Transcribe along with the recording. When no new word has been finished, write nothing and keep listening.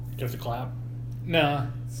you have to clap? No.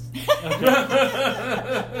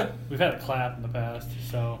 Okay. We've had a clap in the past,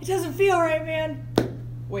 so. It doesn't feel right, man.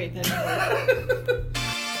 Wait, that didn't work.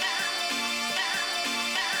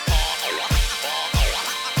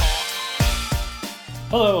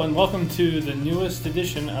 Hello and welcome to the newest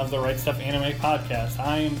edition of the Right Stuff Anime Podcast.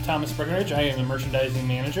 I am Thomas Breckenridge. I am the merchandising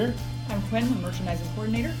manager. I'm Quinn, the merchandising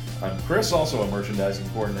coordinator. I'm Chris, also a merchandising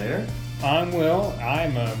coordinator. I'm Will.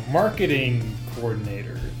 I'm a marketing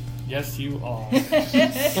coordinator. Yes, you are.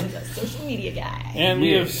 The social media guy. And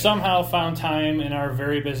we have somehow found time in our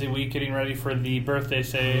very busy week getting ready for the birthday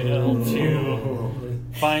sale to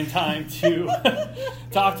find time to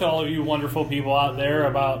talk to all of you wonderful people out there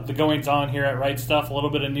about the goings on here at Right Stuff, a little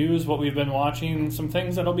bit of news, what we've been watching, some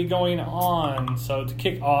things that'll be going on. So to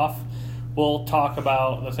kick off, we'll talk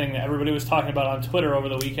about the thing that everybody was talking about on Twitter over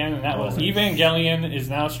the weekend, and that was Evangelion is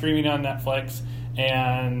now streaming on Netflix.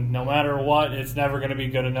 And no matter what, it's never going to be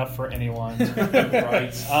good enough for anyone.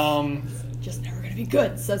 Right. Just never gonna be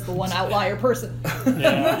good, says the one outlier person.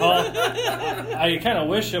 Yeah, well, I kind of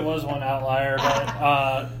wish it was one outlier,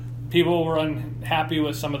 but people were unhappy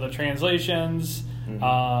with some of the translations.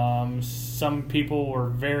 Some people were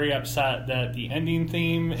very upset that the ending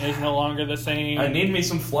theme is no longer the same. I need me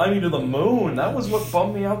some Fly Me to the Moon. That was what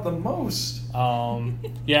bummed me out the most.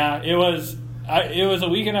 Yeah, it was a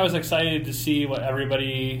weekend I was excited to see what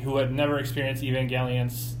everybody who had never experienced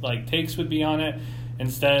Evangelion's takes would be on it.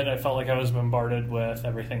 Instead, I felt like I was bombarded with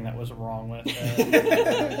everything that was wrong with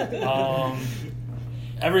it.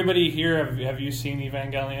 Everybody here, have you seen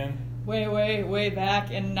Evangelion? Way back,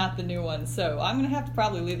 and not the new one. So I'm gonna have to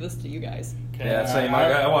probably leave this to you guys. Okay. Yeah, same.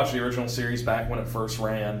 I watched the original series back when it first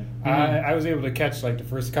ran. I was able to catch the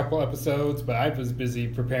first couple episodes, but I was busy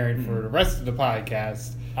preparing for the rest of the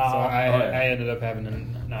podcast, so I ended up having to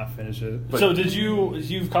not finish it. So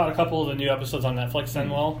you've caught a couple of the new episodes on Netflix then,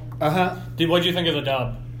 Will? Uh-huh. What'd you think of the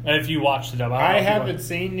dub? If you watched the dub. I haven't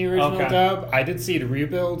seen the original Okay. dub. I did see the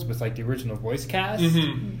rebuilds with the original voice cast.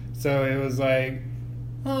 So it was a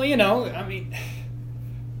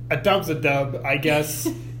dub's a dub, I guess.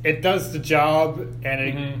 It does the job, and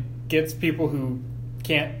it gets people who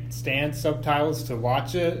can't stand subtitles to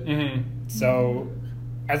watch it. So,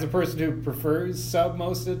 as a person who prefers sub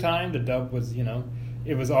most of the time, the dub was,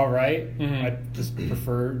 it was all right. I just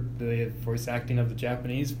preferred the voice acting of the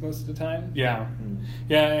Japanese most of the time. Yeah.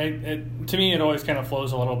 Yeah, to me it always kind of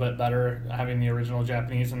flows a little bit better having the original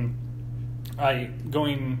Japanese. And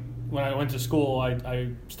when I went to school, I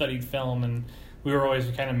studied film, and we were always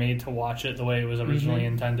kind of made to watch it the way it was originally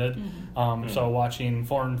intended. So watching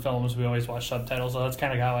foreign films, we always watch subtitles. So that's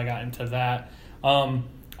kind of how I got into that. I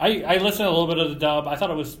listened to a little bit of the dub. I thought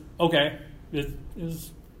it was okay. It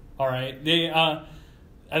was all right.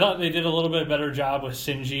 I thought they did a little bit better job with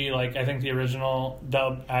Shinji. I think the original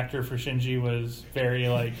dub actor for Shinji was very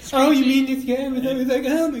Oh, you mean this guy was always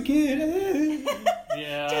oh my god.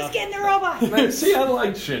 Yeah. Just getting the robot. Man, see, I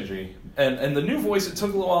liked Shinji. And the new voice, it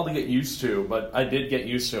took a little while to get used to, but I did get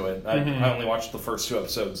used to it. I only watched the first 2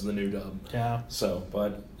 episodes of the new dub. Yeah. So,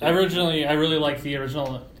 but... I really liked the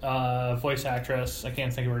original voice actress. I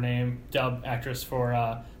can't think of her name. Dub actress for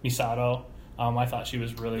Misato. I thought she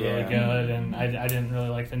was really good, and I didn't really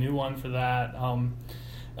like the new one for that.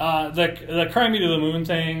 The Cry Me to the Moon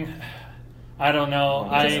thing, I don't know.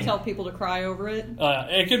 Just tell people to cry over it.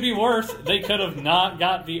 It could be worse. They could have not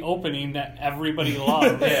got the opening that everybody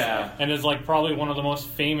loves. Yeah. And is probably one of the most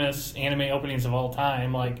famous anime openings of all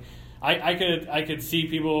time. I could see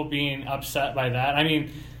people being upset by that. I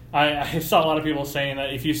mean, I saw a lot of people saying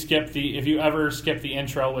that if you ever skip the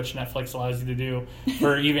intro, which Netflix allows you to do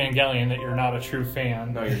for Evangelion, that you're not a true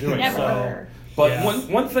fan. No, you're doing Never. so. But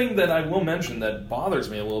one thing that I will mention that bothers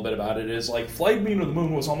me a little bit about it is Flight Me to the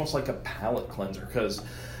Moon was almost like a palate cleanser, because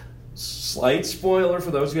slight spoiler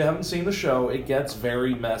for those who haven't seen the show, it gets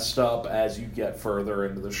very messed up as you get further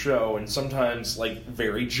into the show, and sometimes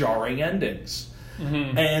very jarring endings.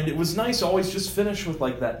 And it was nice to always just finish with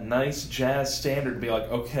that nice jazz standard to be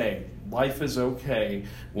okay, life is okay,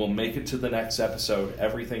 we'll make it to the next episode,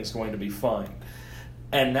 everything's going to be fine.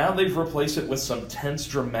 And now they've replaced it with some tense,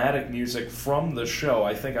 dramatic music from the show.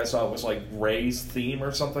 I think I saw it was Ray's theme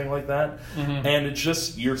or something like that. And it's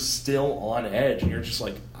just, you're still on edge, and you're just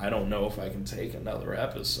I don't know if I can take another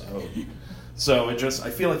episode. So I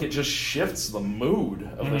feel like it just shifts the mood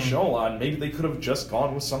of the show a lot. Maybe they could have just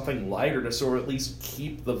gone with something lighter to sort of at least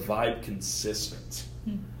keep the vibe consistent.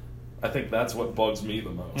 I think that's what bugs me the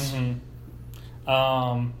most.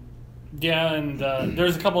 Yeah, and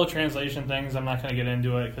there's a couple of translation things. I'm not going to get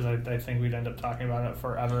into it because I think we'd end up talking about it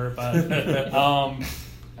forever. But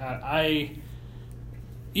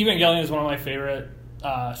Evangelion is one of my favorite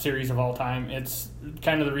series of all time. It's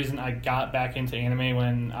kind of the reason I got back into anime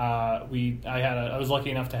when I was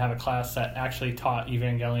lucky enough to have a class that actually taught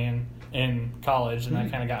Evangelion in college, and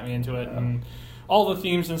that kind of got me into it and all the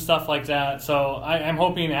themes and stuff like that. So I'm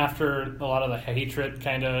hoping after a lot of the hatred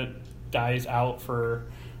kind of dies out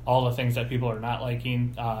for all the things that people are not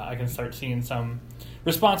liking, I can start seeing some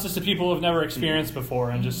responses to people who have never experienced before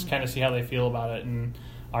and just kind of see how they feel about it in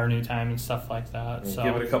our new time and stuff like that. So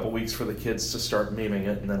give it a couple weeks for the kids to start memeing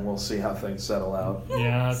it, and then we'll see how things settle out.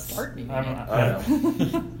 Yeah, Start memeing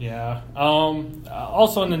I know. Yeah.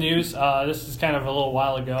 Also in the news, this is kind of a little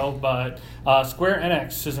while ago, but Square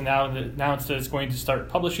Enix has announced that it's going to start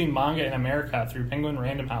publishing manga in America through Penguin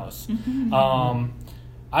Random House.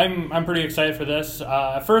 I'm pretty excited for this.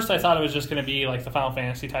 At first, I thought it was just going to be like the Final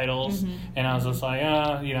Fantasy titles, and I was just like,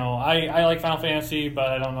 I like Final Fantasy, but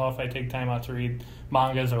I don't know if I take time out to read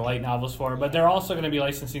mangas or light novels for it. But they're also going to be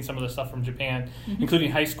licensing some of the stuff from Japan, including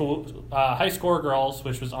High Score Girls,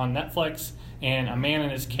 which was on Netflix, and A Man and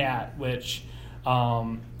His Cat, which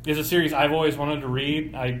is a series I've always wanted to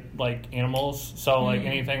read. I like animals, so like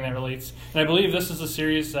anything that relates. And I believe this is a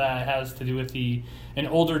series that has to do with an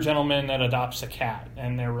older gentleman that adopts a cat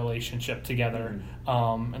and their relationship together.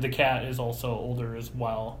 And the cat is also older as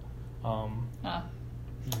well.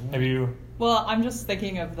 Have you? Well, I'm just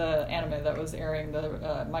thinking of the anime that was airing,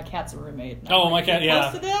 the My Cat's a Roommate. My cat, yeah.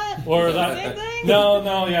 Close to that? Or Is it that? the same thing?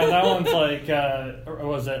 No, yeah, that one's like,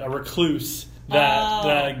 was it a recluse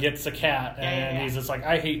that gets a cat, and he's just like,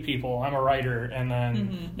 I hate people, I'm a writer, and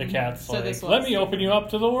then the cat's So like, this let one's- me open you up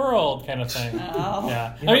to the world, kind of thing. Oh.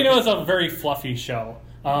 Yeah, I mean, it was a very fluffy show.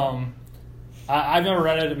 I've never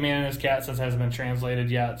read it, Man and His Cat, since it hasn't been translated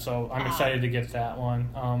yet, so I'm excited to get that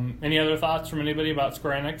one. Any other thoughts from anybody about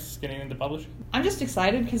Square Enix getting into publishing? I'm just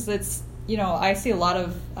excited because it's, I see a lot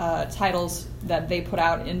of titles that they put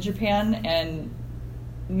out in Japan, and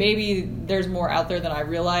maybe there's more out there than I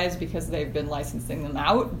realize because they've been licensing them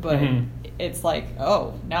out, but it's like,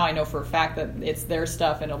 oh, now I know for a fact that it's their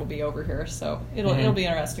stuff and it'll be over here, so it'll be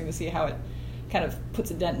interesting to see how it kind of puts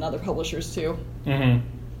a dent in other publishers too.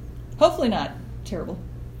 Hopefully not terrible.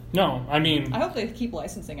 No, I mean, I hope they keep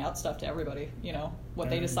licensing out stuff to everybody. What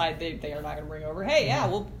they decide they are not going to bring over. Hey, yeah,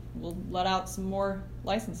 we'll let out some more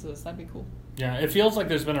licenses. That'd be cool. yeah, it feels like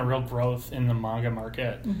there's been a real growth in the manga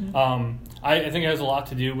market. I think it has a lot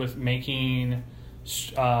to do with making,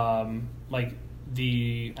 like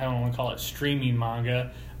I don't want to call it streaming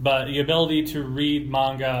manga, but the ability to read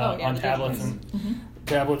manga on tablets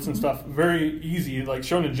and stuff very easy. Like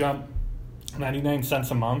Shonen Jump, 99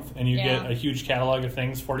 cents a month, and you get a huge catalog of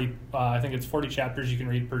things. 40 chapters you can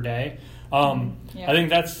read per day. I think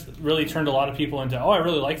that's really turned a lot of people into, I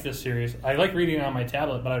really like this series. I like reading it on my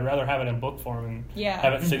tablet, but I'd rather have it in book form and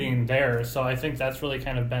have it sitting there. So I think that's really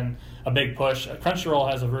kind of been a big push. Crunchyroll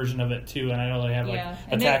has a version of it too, and I know they have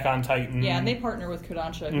Attack on Titan. Yeah, and they partner with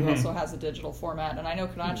Kodansha, who also has a digital format. And I know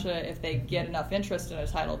Kodansha, if they get enough interest in a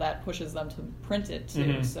title, that pushes them to print it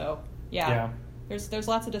too. So There's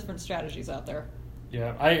lots of different strategies out there.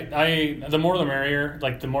 Yeah, I the more the merrier.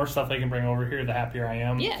 Like the more stuff they can bring over here, the happier I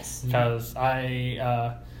am. Yes. Because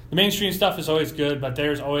the mainstream stuff is always good, but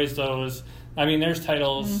there's always those. I mean, there's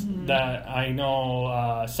titles that I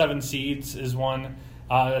know. Seven Seeds is one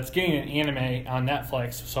that's getting an anime on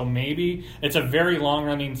Netflix. So maybe it's a very long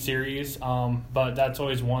running series, but that's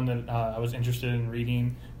always one that I was interested in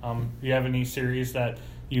reading. Do you have any series that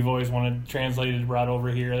you've always wanted translated, brought over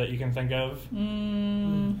here that you can think of?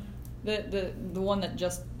 The one that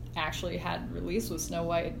just actually had release was Snow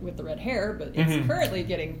White with the Red Hair, but it's currently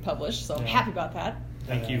getting published, so I'm happy about that.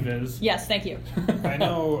 Thank you, Viz. Yes, thank you. I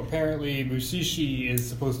know apparently Mushishi is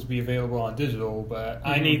supposed to be available on digital, but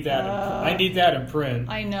I need that. I need that in print.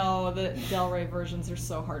 I know the Del Rey versions are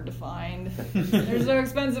so hard to find. They're so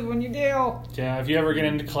expensive when you do. Yeah, if you ever get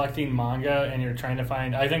into collecting manga and you're trying to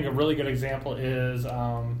find, I think a really good example is,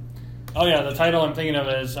 the title I'm thinking of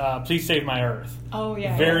is Please Save My Earth. Oh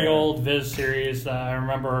yeah. Very old Viz series. I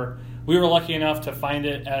remember we were lucky enough to find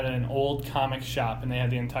it at an old comic shop, and they had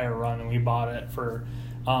the entire run, and we bought it for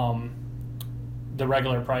the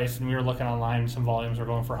regular price, and we were looking online, and some volumes were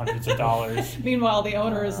going for hundreds of dollars. Meanwhile, the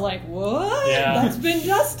owner is like, what? Yeah. That's been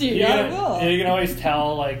dusty. You can always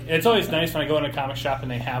tell, like, it's always nice when I go in a comic shop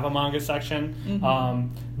and they have a manga section.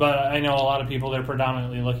 But I know a lot of people, they're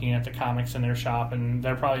predominantly looking at the comics in their shop, and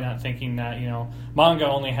they're probably not thinking that, manga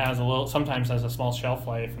only has sometimes has a small shelf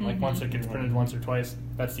life, and like once it gets printed once or twice,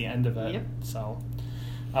 that's the end of it. Yep. So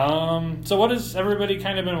what has everybody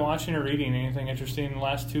kind of been watching or reading? Anything interesting in the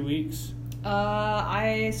last 2 weeks?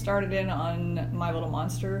 I started in on My Little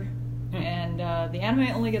Monster and the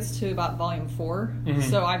anime only gets to about volume 4,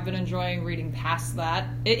 so I've been enjoying reading past that.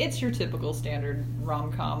 It's your typical standard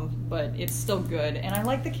rom-com, but it's still good, and I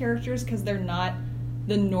like the characters because they're not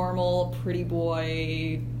the normal pretty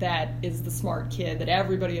boy that is the smart kid that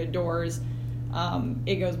everybody adores.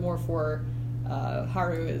 It goes more for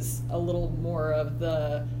Haru is a little more of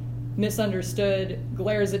the misunderstood,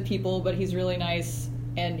 glares at people, but he's really nice,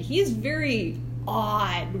 and he's very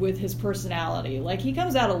odd with his personality. Like, he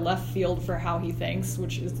comes out of left field for how he thinks,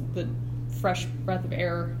 which is the fresh breath of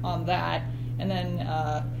air on that. And then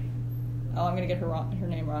I'm gonna get her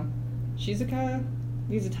name wrong. Shizuka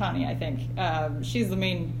Mizutani, I think. She's the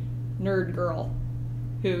main nerd girl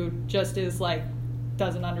who just is like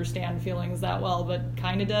doesn't understand feelings that well, but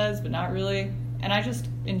kind of does, but not really. And I just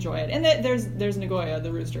enjoy it. And there's Nagoya,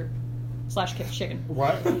 the rooster / chicken.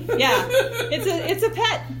 What? Yeah, it's a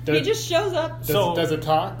pet. He just shows up. Does it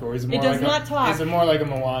talk, or is it more? It does not talk. Is it more like a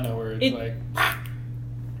Moana, where it's like?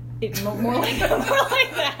 It's more like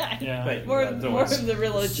that. Yeah. More of the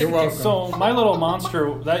real chicken. You're welcome. So My Little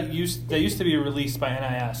Monster that used to be released by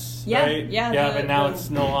NIS, Yeah, right? yeah, but now it's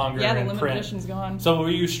no longer Yeah, the in limited print. edition's gone. So were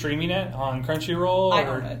you streaming it on Crunchyroll? I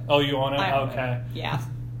own it. Oh, you own it? I own Okay. it. Yeah.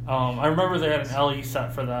 I remember they had an LE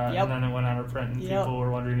set for that, Yep. and then it went out of print, and Yep. people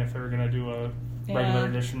were wondering if they were going to do a regular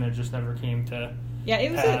edition. It just never came to. Yeah,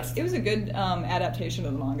 it pass. was a good adaptation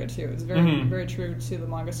of the manga too. It was very very true to the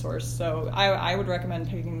manga source. So I would recommend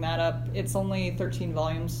picking that up. It's only 13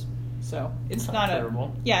 volumes, so it's Not not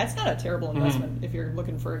terrible. it's not a terrible investment if you're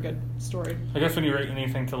looking for a good story. I guess when you rate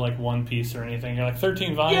anything to like One Piece or anything, you're like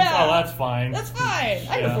 13 volumes. Yeah. Oh, that's fine. That's fine.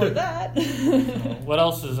 I can Yeah. afford that. What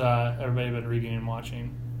else has everybody been reading and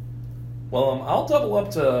watching? Well, I'll double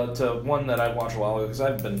up to one that I watched a while ago because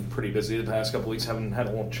I've been pretty busy the past couple weeks. Haven't had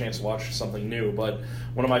a chance to watch something new, but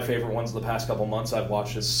one of my favorite ones the past couple months I've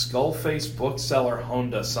watched is Skullface bookseller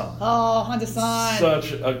Honda-san. Oh, Honda-san.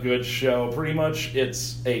 Such a good show. Pretty much,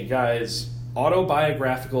 it's a guy's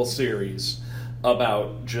autobiographical series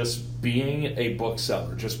about just being a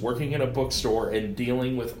bookseller, just working in a bookstore and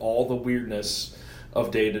dealing with all the weirdness of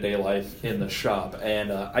day-to-day life in the shop.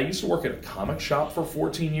 And I used to work at a comic shop for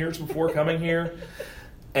 14 years before coming here,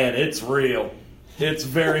 and it's real. It's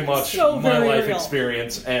very much my very life real.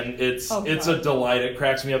 experience, and it's God. a delight. It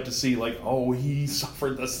cracks me up to see, like, oh, he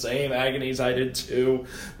suffered the same agonies I did too.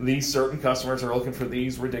 These certain customers are looking for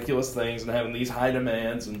these ridiculous things and having these high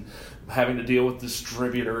demands and having to deal with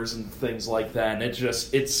distributors and things like that. And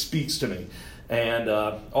it speaks to me. And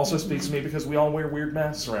also speaks to me because we all wear weird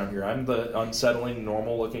masks around here. I'm the unsettling,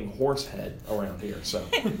 normal-looking horse head around here. So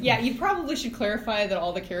Yeah, you probably should clarify that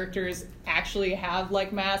all the characters actually have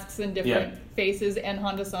like masks and different faces, and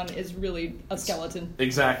Honda-san is really a skeleton.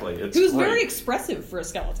 exactly, it's Who's great. very expressive for a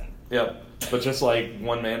skeleton. Yep. But just like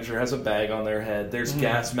one manager has a bag on their head, there's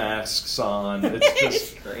gas masks on. It's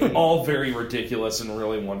just great. all very ridiculous and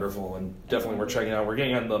really wonderful, and definitely worth checking out. We're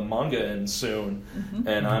getting on the manga in soon,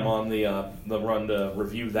 and I'm on the run to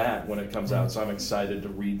review that when it comes out. So I'm excited to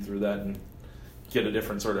read through that and get a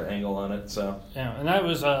different sort of angle on it. So Yeah, and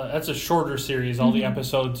that's a shorter series. All the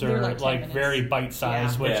episodes They're are like 10 minutes. very bite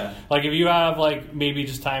sized. Yeah. Which, Yeah. like, if you have like maybe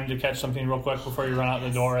just time to catch something real quick before you run out the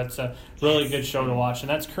door, it's a really good show to watch. And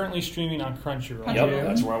that's currently streaming on Crunchyroll. yep, Yeah.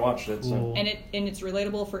 that's where I watched it. So. Cool. And it's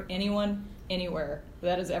relatable for anyone, anywhere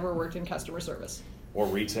that has ever worked in customer service Or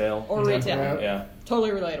retail. or retail. Yeah. Totally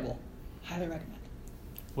relatable. Highly recommend.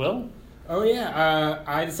 Will? Oh yeah,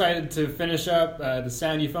 I decided to finish up the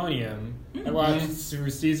Sound Euphonium. I watched through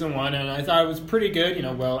season 1, and I thought it was pretty good.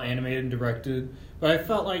 Well animated and directed. But I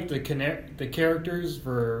felt like the characters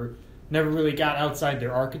never really got outside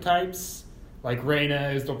their archetypes. Like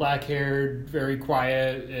Reina is the black-haired, very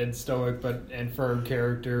quiet and stoic, and firm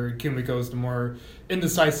character. Kumiko's the more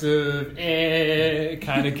indecisive,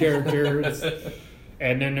 kind of characters.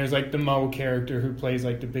 And then there's like the Mo character who plays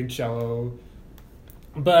like the big cello.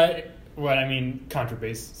 But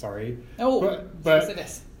contrabass. Sorry. Oh, but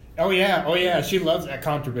specifics. oh yeah, she loves that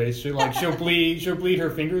contrabass. She'll bleed her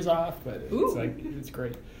fingers off, but Ooh. it's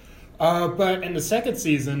great. But in the second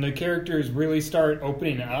season, the characters really start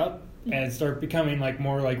opening up and start becoming like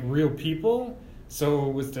more like real people. So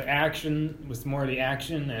with more of the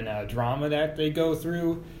action and drama that they go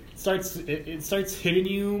through, it starts hitting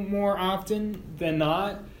you more often than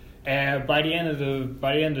not. And by the end of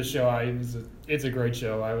the show, it's a great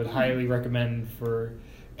show. I would highly recommend for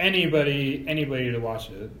anybody to watch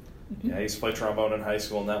it. Yeah, I used to play trombone in high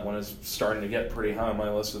school, and that one is starting to get pretty high on my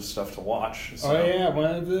list of stuff to watch. So. Oh yeah,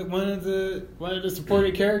 one of the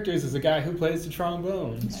supporting characters is the guy who plays the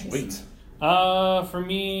trombone. Sweet. For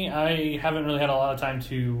me, I haven't really had a lot of time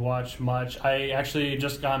to watch much. I actually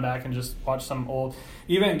just gone back and just watched some old...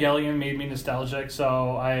 Evangelion made me nostalgic,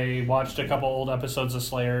 so I watched a couple old episodes of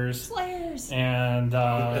Slayers. And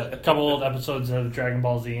a couple old episodes of Dragon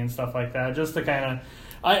Ball Z and stuff like that, just to kind of...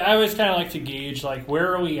 I always kind of like to gauge, like,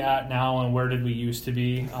 where are we at now and where did we used to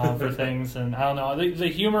be for things. And I don't know, the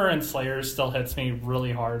humor in Slayers still hits me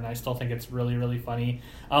really hard, and I still think it's really, really funny.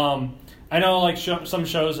 I know, like, some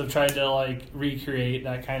shows have tried to, like, recreate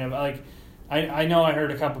that kind of, like, I know I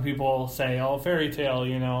heard a couple people say, oh, Fairy Tail,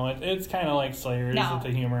 you know, it's kind of like Slayers with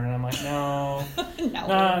the humor, and I'm like, no,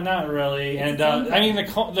 not really. And, I mean,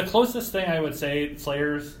 the closest thing I would say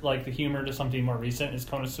Slayers, like, the humor to something more recent is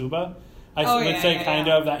Konosuba. I would say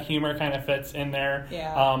that humor kind of fits in there,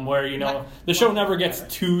 where, you know, the show never gets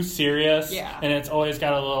too serious, and it's always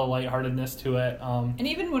got a little lightheartedness to it. And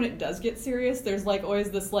even when it does get serious, there's, like,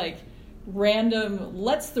 always this, like, random,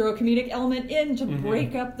 let's throw a comedic element in to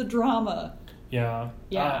break up the drama. Yeah.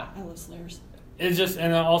 I love Slayers. It's just,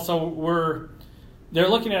 and also they're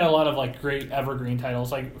looking at a lot of, like, great evergreen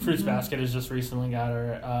titles. Like, Fruits Basket has just recently got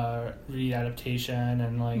a readaptation,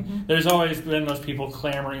 and, like, there's always been those people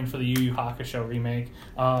clamoring for the Yu Yu Hakusho remake.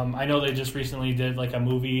 I know they just recently did, like, a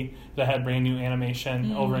movie that had brand new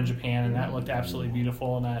animation over in Japan, and that looked absolutely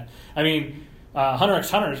beautiful. And that, I mean, Hunter x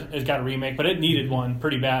Hunter has got a remake, but it needed one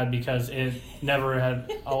pretty bad because it never had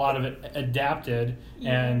a lot of it adapted,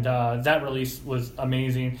 and that release was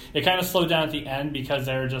amazing. It kind of slowed down at the end because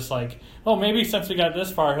they were just like, oh, maybe since we got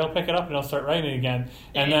this far, he'll pick it up and he'll start writing it again.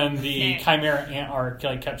 And then the Chimera Ant arc,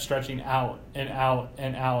 like, kept stretching out and out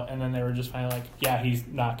and out, and then they were just finally like, yeah, he's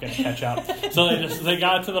not going to catch up. So they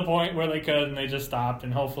got to the point where they could, and they just stopped,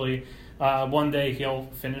 and hopefully one day he'll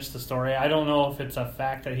finish the story. I don't know if it's a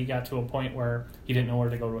fact that he got to a point where he didn't know where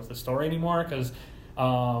to go with the story anymore, because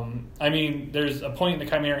I mean, there's a point in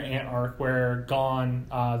the Chimera Ant arc where Gon,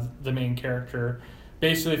 the main character,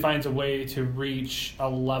 basically finds a way to reach a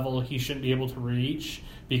level he shouldn't be able to reach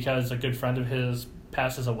because a good friend of his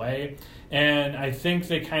passes away. And I think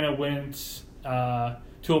they kind of went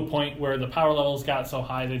to a point where the power levels got so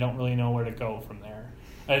high they don't really know where to go from there.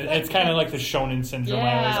 It's kind of like the shonen syndrome,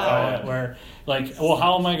 I always call it, where, like, well,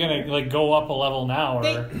 how am I going to, like, go up a level now?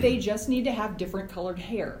 Or they just need to have different colored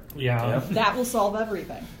hair. Yeah. That will solve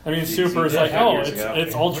everything. I mean, Super is like, oh,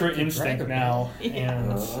 it's Ultra Instinct now.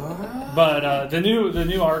 And but the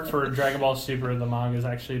new arc for Dragon Ball Super, the manga, has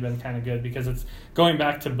actually been kind of good because it's going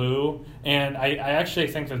back to Buu, and I actually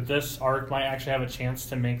think that this arc might actually have a chance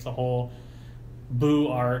to make the whole Buu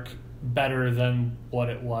arc better than what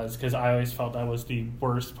it was, because I always felt that was the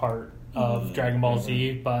worst part of Dragon Ball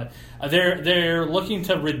Z, but they're looking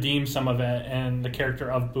to redeem some of it and the character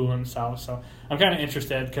of Buu himself, so I'm kind of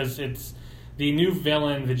interested because it's the new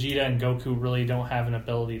villain. Vegeta and Goku really don't have an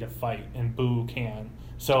ability to fight, and Buu can.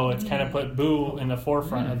 So it's kind of put Buu in the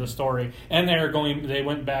forefront of the story, and they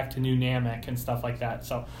went back to New Namek and stuff like that.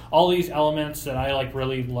 So all these elements that I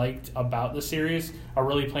really liked about the series are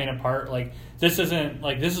really playing a part. Like, this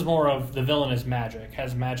is more of the villain is magic,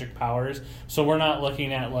 has magic powers. So we're not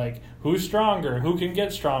looking at like who's stronger, who can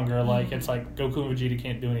get stronger. Like, it's like Goku and Vegeta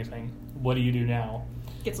can't do anything. What do you do now?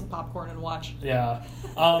 Get some popcorn and watch. Yeah.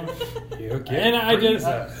 And I did.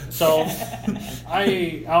 So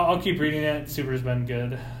I'll keep reading it. Super's been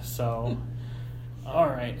good. So, all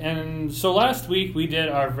right. And so last week we did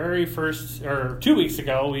our very first, or 2 weeks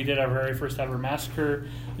ago, we did our very first ever Massacre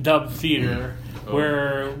Dub Theater,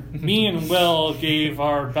 where me and Will gave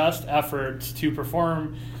our best efforts to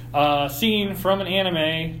perform a scene from an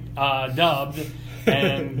anime dubbed,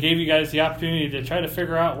 and gave you guys the opportunity to try to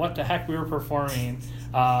figure out what the heck we were performing.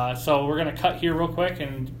 So we're going to cut here real quick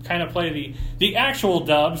and kind of play the actual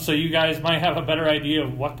dub, so you guys might have a better idea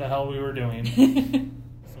of what the hell we were doing.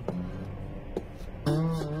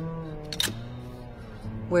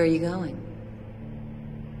 Where are you going?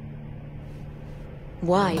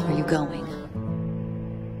 Why are you going?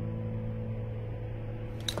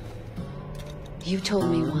 You told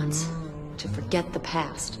me once to forget the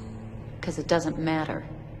past, because it doesn't matter.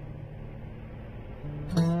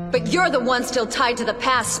 But you're the one still tied to the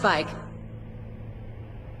past, Spike.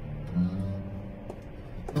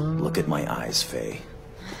 Look at my eyes, Faye.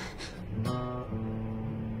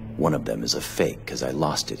 One of them is a fake because I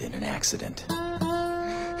lost it in an accident.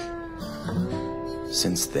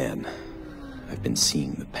 Since then, I've been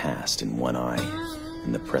seeing the past in one eye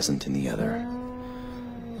and the present in the other.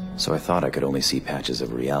 So I thought I could only see patches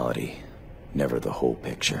of reality, never the whole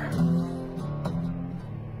picture.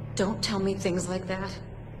 Don't tell me things like that.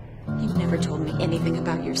 You never told me anything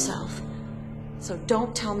about yourself. So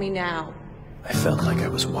don't tell me now. I felt like I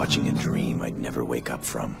was watching a dream I'd never wake up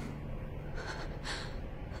from.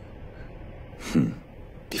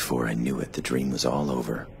 Before I knew it, the dream was all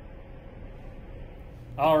over.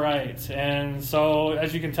 All right, and so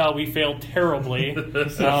as you can tell, we failed terribly. We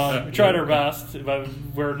tried our best, but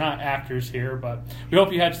we're not actors here. But we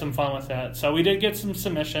hope you had some fun with that. So we did get some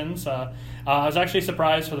submissions. I was actually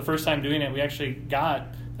surprised for the first time doing it. We actually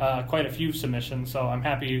got quite a few submissions, so I'm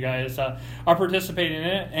happy you guys are participating in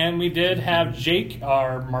it. And we did have Jake,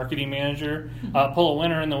 our marketing manager, pull a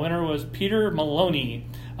winner, and the winner was Peter Maloney.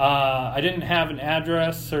 I didn't have an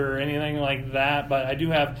address or anything like that, but I do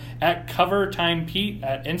have @CoverTimePete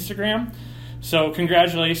at Instagram. So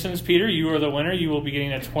congratulations, Peter. You are the winner. You will be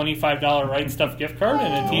getting a $25 Right Stuff gift card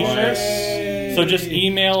and a t-shirt. So just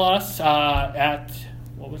email us at,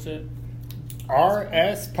 what was it?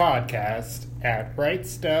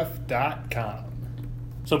 rspodcast@rightstuff.com.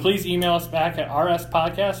 So please email us back at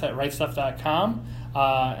rspodcast@rightstuff.com.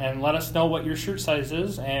 And let us know what your shirt size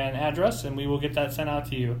is and address, and we will get that sent out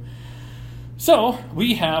to you. So,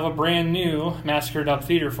 we have a brand new Massacre Dub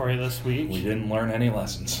Theater for you this week. We didn't learn any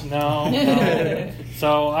lessons. No.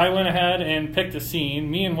 So, I went ahead and picked a scene.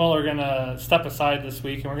 Me and Will are going to step aside this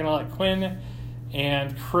week, and we're going to let Quinn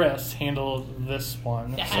and Chris handle this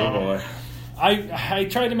one. Oh, boy. I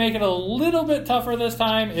tried to make it a little bit tougher this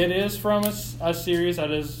time. It is from a series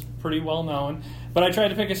that is pretty well known. But I tried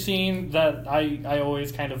to pick a scene that I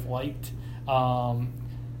always kind of liked, but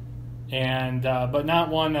not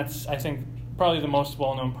one that's, I think, probably the most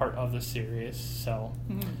well-known part of the series. So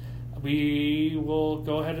we will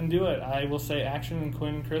go ahead and do it. I will say action, and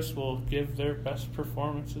Quinn and Chris will give their best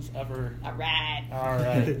performances ever. All right. All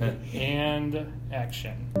right. And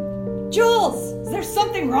action. Jules, is there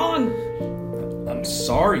something wrong? I'm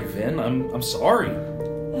sorry, Vin. I'm sorry.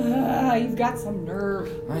 You've got some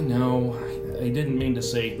nerve. I know. I didn't mean to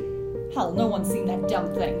say... Hell, no one's seen that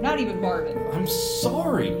dumb thing. Not even Marvin. I'm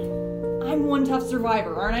sorry. I'm one tough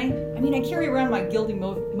survivor, aren't I? I mean, I carry around my guilty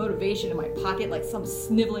motivation in my pocket like some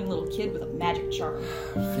sniveling little kid with a magic charm.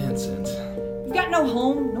 Vincent. You've got no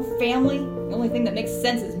home, no family. The only thing that makes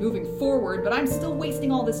sense is moving forward, but I'm still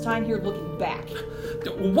wasting all this time here looking back.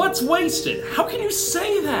 What's wasted? How can you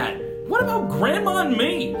say that? What about Grandma and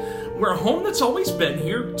me? We're a home that's always been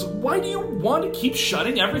here. Why do you want to keep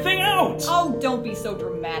shutting everything out? Oh, don't be so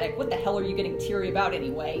dramatic. What the hell are you getting teary about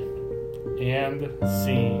anyway? And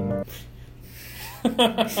scene.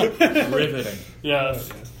 Riveting. Yes.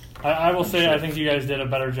 I will say I think you guys did a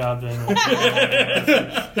better job than...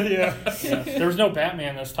 Yeah. There was no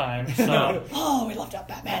Batman this time, so... Oh, we left out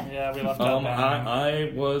Batman. Yeah, we left out Batman.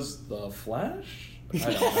 I was the Flash? I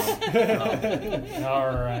don't know.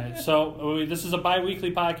 All right. So this is a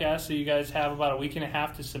bi-weekly podcast, so you guys have about a week and a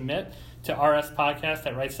half to submit to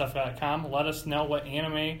rspodcast@rightstuff.com. Let us know what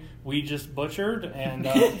anime we just butchered, and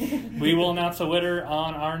we will announce a winner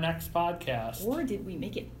on our next podcast. Or did we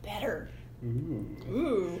make it better?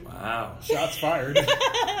 Ooh. Wow. Shots fired.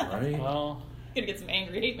 Right? Well, Gonna get some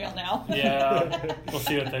angry hate mail now. yeah, we'll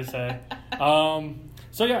see what they say.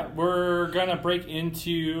 So yeah, we're gonna break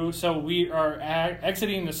into. So we are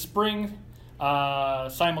exiting the spring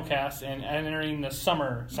simulcast and entering the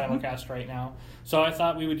summer simulcast right now. So I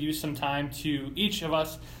thought we would use some time to each of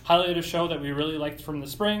us highlight a show that we really liked from the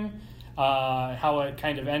spring, how it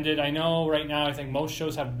kind of ended. I know right now I think most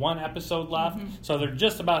shows have one episode left, so they're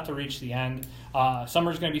just about to reach the end.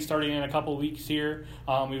 Summer's going to be starting in a couple weeks here.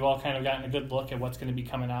 We've all kind of gotten a good look at what's going to be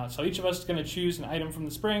coming out. So each of us is going to choose an item from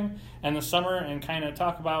the spring and the summer and kind of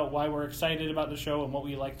talk about why we're excited about the show and what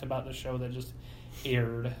we liked about the show that just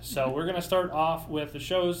aired. So we're going to start off with the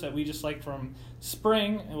shows that we just liked from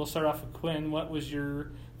spring, and we'll start off with Quinn. What was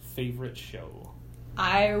your favorite show?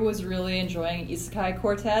 I was really enjoying Isekai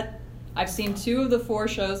Quartet. I've seen 2 of the 4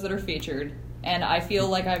 shows that are featured, and I feel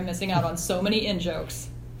like I'm missing out on so many in-jokes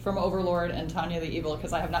from Overlord and Tanya the Evil,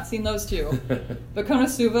 because I have not seen those 2. But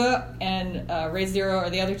Konosuba and Re:Zero are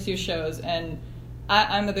the other 2 shows, and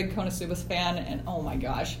I'm a big Konosuba fan, and oh my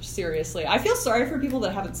gosh, seriously. I feel sorry for people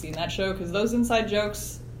that haven't seen that show, because those inside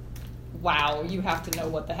jokes, wow, you have to know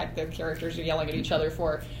what the heck the characters are yelling at each other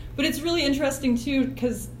for. But it's really interesting, too,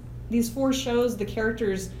 because these 4 shows, the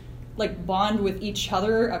characters like bond with each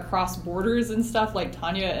other across borders and stuff, like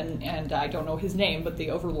Tanya and I don't know his name, but the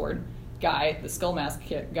Overlord guy, the Skull Mask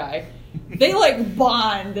guy, they like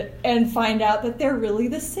bond and find out that they're really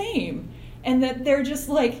the same and that they're just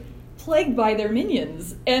like plagued by their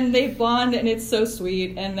minions, and they bond, and it's so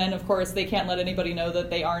sweet. And then of course they can't let anybody know that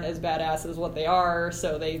they aren't as badass as what they are,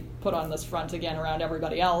 so they put on this front again around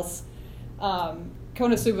everybody else.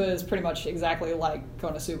 Konosuba is pretty much exactly like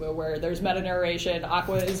Konosuba, where there's meta-narration.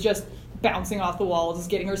 Aqua is just bouncing off the walls,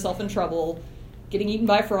 getting herself in trouble, getting eaten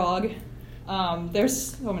by a frog.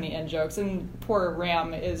 There's so many in jokes, and poor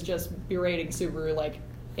Ram is just berating Subaru like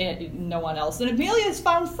no one else. And Amelia's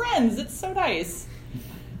found friends. It's so nice.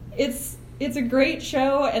 It's a great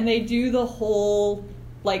show, and they do the whole,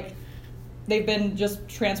 like, they've been just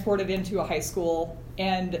transported into a high school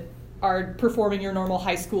and are performing your normal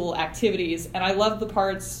high school activities. And I love the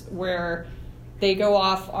parts where they go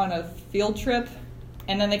off on a field trip,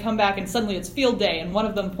 and then they come back and suddenly it's field day, and one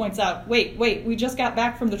of them points out, wait, we just got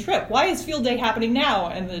back from the trip. Why is field day happening now?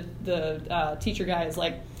 And the teacher guy is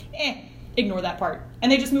like, ignore that part.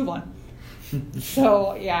 And they just move on.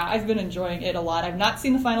 So, yeah, I've been enjoying it a lot. I've not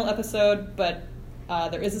seen the final episode, but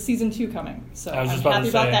there is a season 2 coming. So I'm happy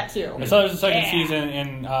about that, too. I saw there's a second season,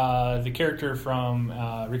 and the character from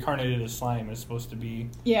Reincarnated as Slime is supposed to be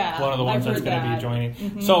one of the ones that's going to be joining.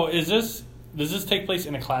 Mm-hmm. So does this take place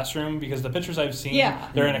in a classroom? Because the pictures I've seen,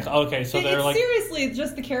 they're in a... Okay, so they're like... Seriously,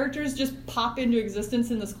 just the characters just pop into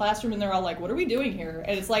existence in this classroom, and they're all like, what are we doing here?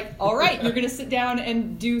 And it's like, all right, you're going to sit down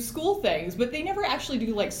and do school things. But they never actually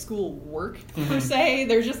do, like, school work, per se.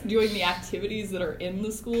 They're just doing the activities that are in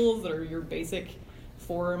the schools that are your basic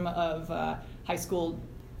form of high school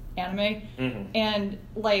anime. Mm-hmm. And,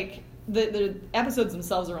 like... The episodes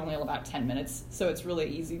themselves are only about 10 minutes, so it's really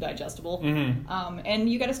easy digestible. Mm-hmm. And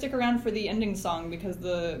you got to stick around for the ending song because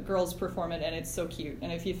the girls perform it, and it's so cute.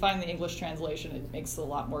 And if you find the English translation, it makes a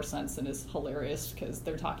lot more sense and is hilarious because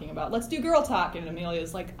they're talking about, let's do girl talk, and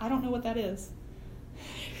Amelia's like, I don't know what that is.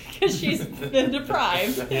 Because she's been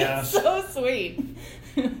deprived. Yeah. It's so sweet.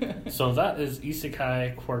 So that is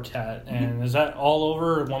Isekai Quartet, and is that all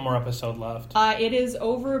over or one more episode left? It is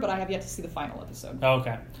over, but I have yet to see the final episode.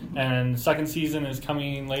 Okay. And the second season is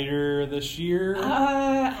coming later this year?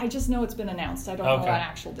 I just know it's been announced. I don't know an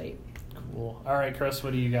actual date. Cool. All right, Chris,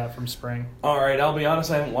 what do you got from spring? All right, I'll be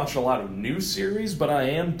honest, I haven't watched a lot of new series, but I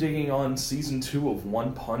am digging on season 2 of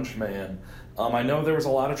One Punch Man. I know there was a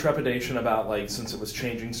lot of trepidation about, like, since it was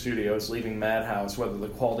changing studios, leaving Madhouse, whether the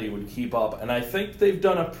quality would keep up, and I think they've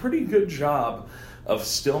done a pretty good job of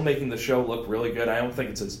still making the show look really good. I don't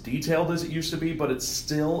think it's as detailed as it used to be, but it's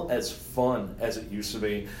still as fun as it used to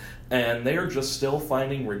be. And they are just still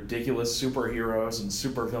finding ridiculous superheroes and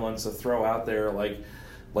supervillains to throw out there,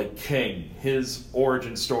 like King. His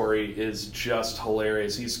origin story is just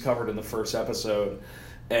hilarious. He's covered in the first episode.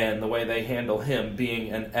 And the way they handle him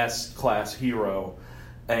being an S-class hero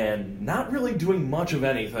and not really doing much of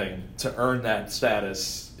anything to earn that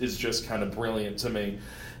status is just kind of brilliant to me.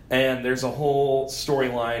 And there's a whole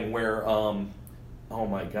storyline where, oh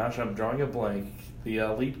my gosh, I'm drawing a blank. The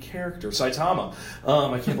lead character, Saitama.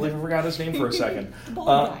 I can't believe I forgot his name for a second.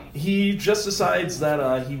 He just decides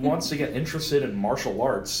that he wants to get interested in martial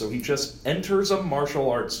arts, so he just enters a martial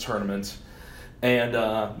arts tournament. And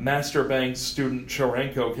Master Bank's student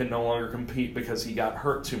Chorenko can no longer compete because he got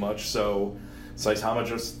hurt too much, so Saitama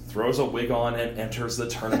just throws a wig on and enters the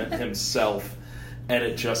tournament himself, and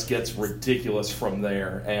it just gets ridiculous from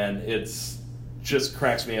there, and it's just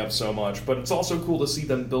cracks me up so much. But it's also cool to see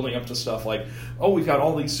them building up to stuff like, oh, we've got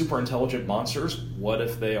all these super intelligent monsters, what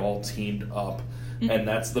if they all teamed up? Mm-hmm. And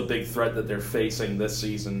that's the big threat that they're facing this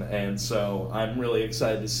season, and so I'm really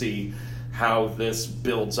excited to see how this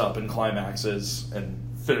builds up and climaxes and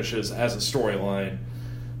finishes as a storyline.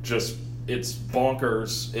 Just, it's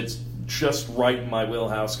bonkers. It's just right in my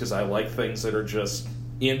wheelhouse because I like things that are just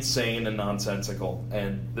insane and nonsensical.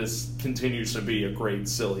 And this continues to be a great,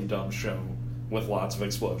 silly, dumb show with lots of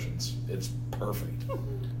explosions. It's perfect.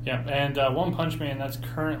 Yeah, and One Punch Man, that's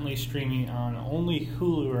currently streaming on only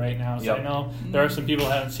Hulu right now. So I know there are some people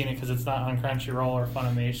who haven't seen it because it's not on Crunchyroll or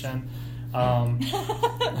Funimation.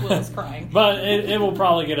 Will's crying. But it will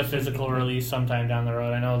probably get a physical release sometime down the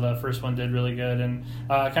road. I know the first one did really good, and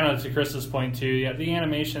kind of to Chris's point too, yeah, the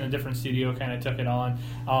animation, a different studio kind of took it on,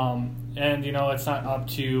 and you know it's not up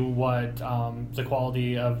to what the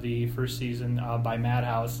quality of the first season by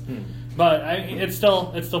Madhouse, but it's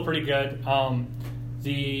still pretty good.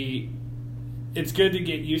 It's good to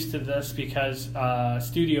get used to this because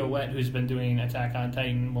Studio Wet, who's been doing Attack on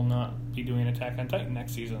Titan, will not be doing Attack on Titan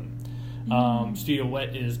next season. Studio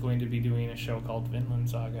Wet is going to be doing a show called Vinland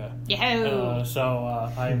Saga.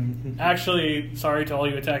 So I'm actually sorry to all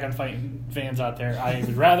you Attack on Titan fans out there. I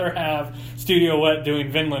would rather have Studio Wet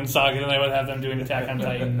doing Vinland Saga than I would have them doing Attack on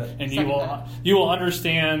Titan. And you will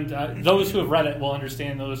understand. Those who have read it will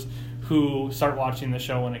understand. Those who start watching the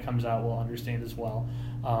show when it comes out will understand as well.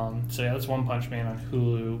 So yeah, that's One Punch Man on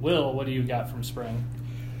Hulu. Will, what do you got from spring?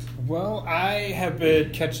 Well, I have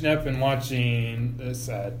been catching up and watching this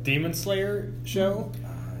Demon Slayer show.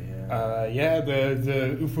 The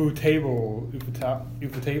UFO Table.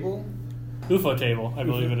 UFO Table, I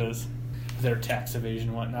believe it is. their tax evasion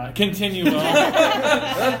and whatnot. Continue on.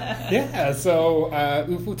 Yeah, so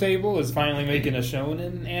Ufotable is finally making a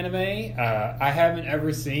shonen anime. I haven't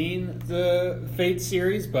ever seen the Fate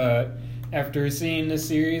series, but after seeing this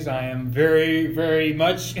series, I am very, very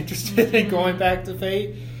much interested in going back to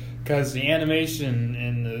Fate, because the animation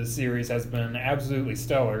in the series has been absolutely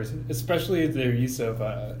stellar, especially their use of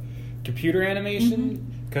computer animation,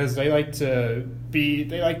 because they like to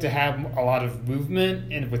have a lot of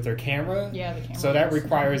movement with their camera. Yeah, the camera. So that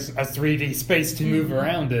requires a 3D space to move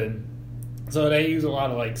around in. So they use a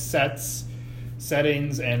lot of like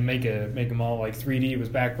settings, and make them all like 3D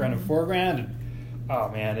with background and foreground. And, oh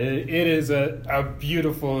man, it is a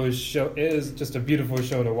beautiful show. It is just a beautiful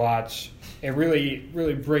show to watch. It really,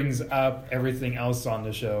 really brings up everything else on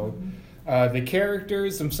the show. The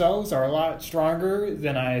characters themselves are a lot stronger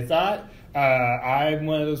than I thought. I'm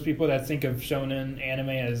one of those people that think of shonen anime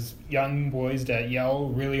as young boys that yell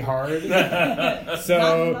really hard. So Not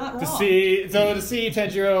to wrong. see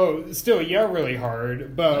Tanjiro still yell really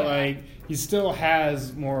hard, but like he still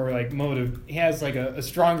has more like motive. He has like a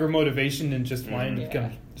stronger motivation than just wanting to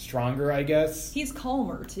become stronger, I guess. He's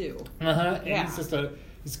calmer too. And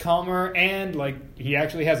he's calmer, and like he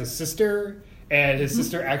actually has a sister. And his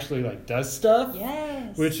sister actually like does stuff,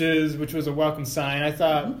 Yes. which was a welcome sign. I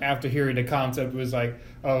thought after hearing the concept, it was like,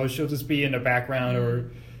 oh, she'll just be in the background,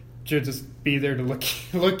 or she'll just be there to look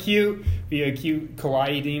cute, be a cute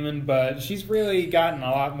kawaii demon. But she's really gotten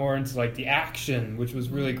a lot more into like the action, which was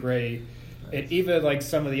really great. It even like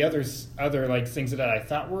some of the other like things that I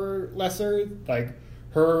thought were lesser, like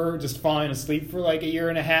her just falling asleep for like a year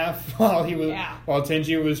and a half while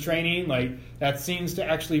Tenji was training, like that seems to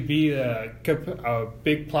actually be a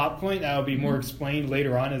big plot point that will be more explained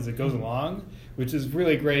later on as it goes along, which is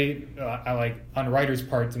really great. I like on the writer's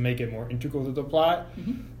part to make it more integral to the plot.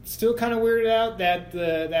 Still kind of weirded out that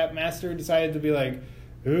that master decided to be like,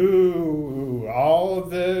 ooh, all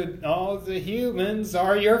the humans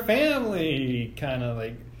are your family, kind of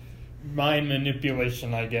like mind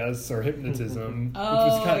manipulation, I guess, or hypnotism.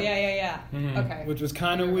 Okay. Which was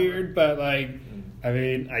kind of weird, but like, I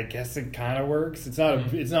mean, I guess it kind of works. It's not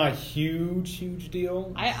a huge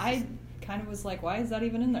deal. I kind of was like, why is that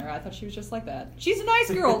even in there? I thought she was just like that. She's a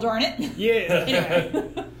nice girl, darn it. Yeah.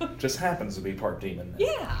 Anyway. Just happens to be part demon.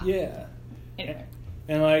 Yeah. Anyway.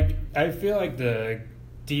 And like, I feel like the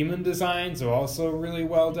demon designs are also really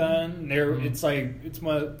well done. It's like it's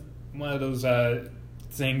one of those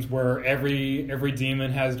things where every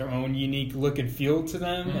demon has their own unique look and feel to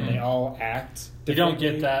them, and they all act You don't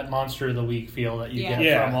differently. get that Monster of the Week feel that you Yeah. get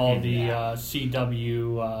Yeah. from all the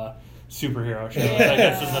CW superhero shows. I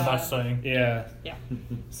guess is the best thing. Yeah. Yeah.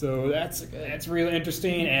 So that's really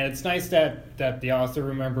interesting, and it's nice that the author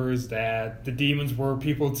remembers that the demons were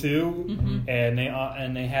people too, and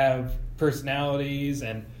they have personalities,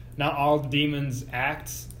 and not all demons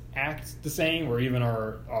act the same or even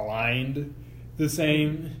are aligned the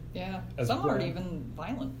same. Yeah. As Some well. aren't even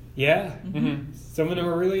violent. Yeah. Some of them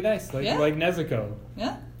are really nice, like Nezuko.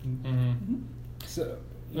 Yeah. So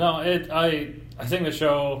No, I think the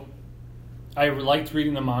show. I liked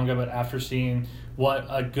reading the manga, but after seeing what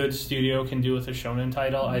a good studio can do with a shonen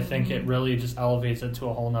title, I think it really just elevates it to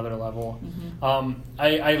a whole nother level.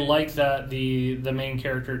 I like that the main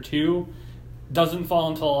character too doesn't fall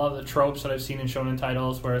into a lot of the tropes that I've seen in shonen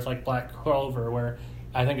titles, where it's like Black Clover, where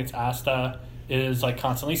I think it's Asta is like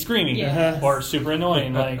constantly screaming Yes. or super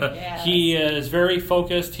annoying. Like Yes. he is very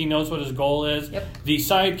focused. He knows what his goal is. Yep. The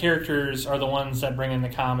side characters are the ones that bring in the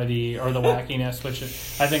comedy or the wackiness, which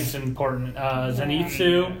I think is important.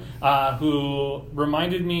 Zenitsu, who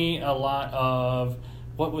reminded me a lot of,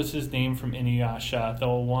 what was his name from Inuyasha? The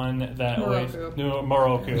one that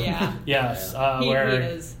Moroku. Yeah. Yes. He Where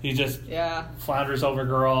is. he just Yeah. flounders over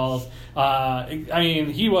girls. I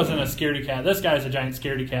mean, he wasn't a scaredy cat. This guy's a giant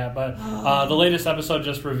scaredy cat. But the latest episode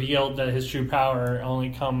just revealed that his true power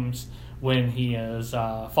only comes when he is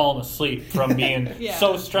fallen asleep from being Yeah.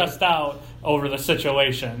 so stressed out over the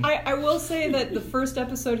situation. I will say that the first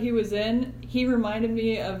episode he was in, he reminded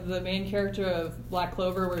me of the main character of Black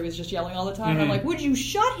Clover, where he was just yelling all the time. I'm like, would you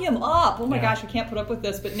shut him up? Oh my gosh, I can't put up with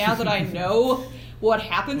this. But now that I know what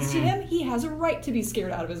happens to him, he has a right to be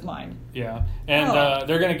scared out of his mind. Yeah, and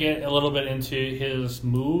they're going to get a little bit into his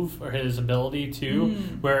move or his ability too,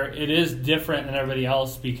 where it is different than everybody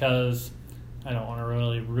else because I don't want to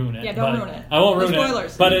really ruin it. Yeah, don't but ruin it. I won't No ruin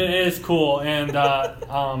spoilers. it. But it is cool, and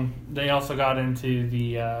they also got into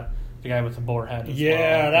the the guy with the boar head. As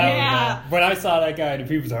Yeah, well. that when I saw that guy in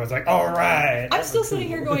the previews, I was like, all right. I'm still sitting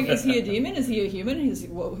here going, is he a demon? Is he a human?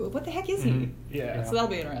 What the heck is he? Yeah. So that'll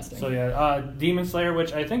be interesting. So yeah, Demon Slayer,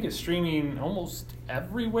 which I think is streaming almost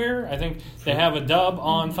everywhere. I think they have a dub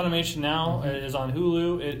on Funimation now. It is on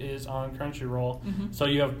Hulu. It is on Crunchyroll. So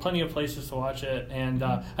you have plenty of places to watch it, and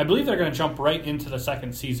I believe they're going to jump right into the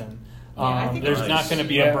second season. I think There's not going to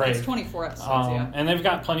be a break. It's 24 episodes, And they've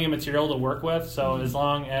got plenty of material to work with. So as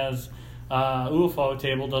long as UFO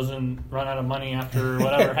Table doesn't run out of money after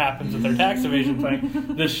whatever happens with their tax evasion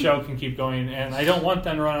thing, this show can keep going. And I don't want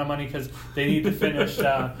them to run out of money because they need to finish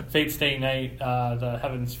Fate Stay Night, the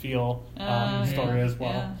Heaven's Feel story as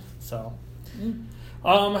well. Yeah. So,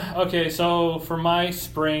 okay, so for my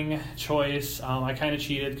spring choice, I kind of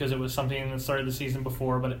cheated because it was something that started the season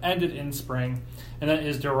before, but it ended in spring, and that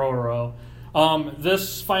is Dororo.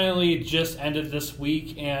 This finally just ended this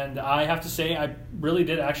week, and I have to say I really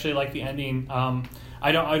did actually like the ending.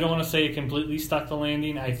 I don't want to say it completely stuck the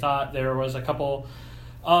landing. I thought there was a couple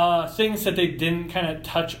things that they didn't kind of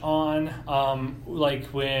touch on, like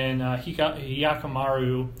when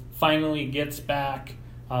Hyakkimaru finally gets back.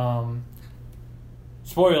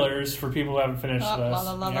 Spoilers for people who haven't finished this.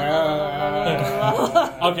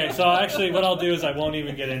 Okay, so actually what I'll do is I won't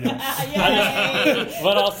even get into it.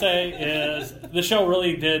 What I'll say is the show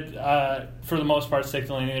really did, for the most part, stick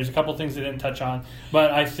the landing. There's a couple things they didn't touch on,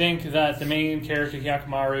 but I think that the main character,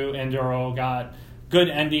 Hyakkimaru and Dororo, got good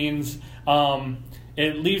endings.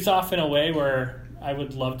 It leaves off in a way where I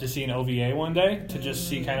would love to see an OVA one day to just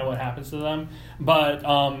see kind of what happens to them. But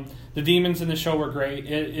the demons in the show were great.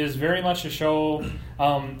 It is very much a show,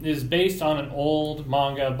 is based on an old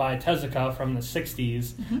manga by Tezuka from the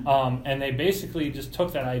 60s. And they basically just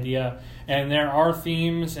took that idea. And there are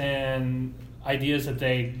themes and ideas that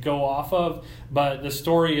they go off of, but the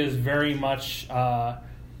story is very much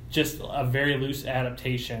just a very loose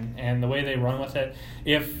adaptation. And the way they run with it,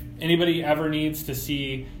 if anybody ever needs to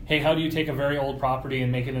see, hey, how do you take a very old property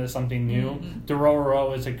and make it into something new?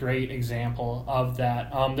 Dororo is a great example of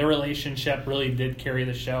that. The relationship really did carry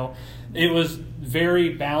the show. It was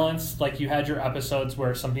very balanced. Like, you had your episodes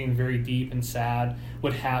where something very deep and sad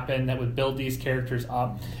would happen that would build these characters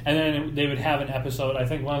up. And then they would have an episode, I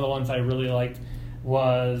think one of the ones I really liked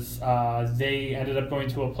was they ended up going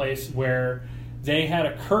to a place where they had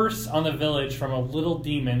a curse on the village from a little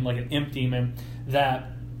demon, like an imp demon, that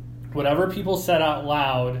whatever people said out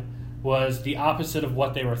loud was the opposite of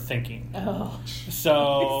what they were thinking.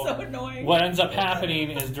 So annoying. What ends up happening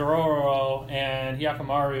is Dororo and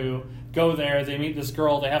Hyakkimaru go there, they meet this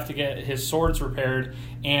girl, they have to get his swords repaired,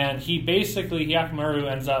 and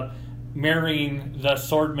Hyakkimaru ends up marrying the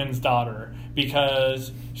swordman's daughter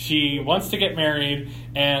because she wants to get married,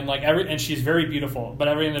 and and she's very beautiful, but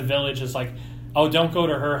everyone in the village is like, oh, don't go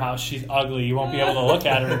to her house, she's ugly, you won't be able to look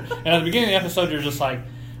at her. And at the beginning of the episode, you're just like,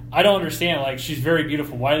 I don't understand, like, she's very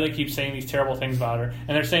beautiful, why do they keep saying these terrible things about her? And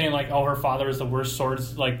they're saying, like, oh, her father is the worst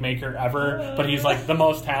swords, maker ever, but he's, the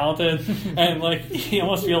most talented, and, you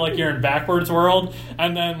almost feel like you're in backwards world.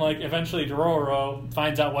 And then, eventually Dororo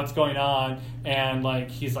finds out what's going on, and,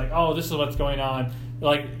 he's like, oh, this is what's going on.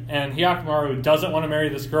 And Hyakkimaru doesn't want to marry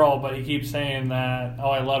this girl, but he keeps saying that, oh,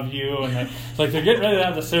 I love you, and they're getting ready to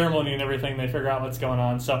have the ceremony and everything. They figure out what's going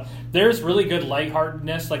on. So there's really good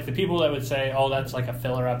lightheartedness. The people that would say, oh, that's a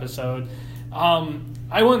filler episode,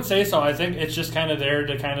 I wouldn't say so. I think it's just kind of there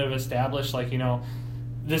to kind of establish,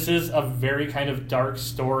 this is a very kind of dark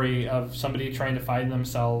story of somebody trying to find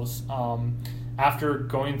themselves after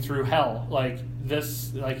going through hell.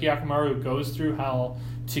 Hyakkimaru goes through hell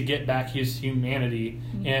to get back his humanity,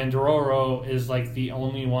 and Dororo is the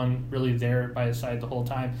only one really there by his side the whole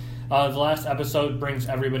time. The last episode brings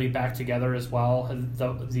everybody back together as well,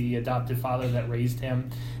 the adopted father that raised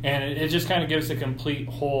him, and it just kind of gives a complete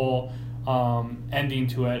whole ending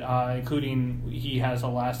to it, including he has a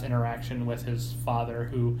last interaction with his father,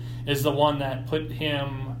 who is the one that put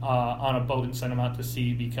him on a boat and sent him out to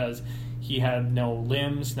sea because he had no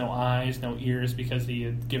limbs, no eyes, no ears, because he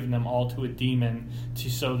had given them all to a demon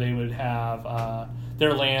so they would have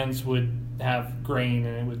their lands would have grain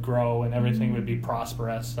and it would grow and everything would be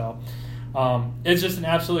prosperous. So it's just an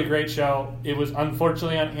absolutely great show. It was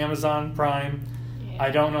unfortunately on Amazon Prime.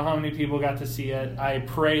 I don't know how many people got to see it. I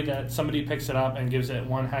pray that somebody picks it up and gives it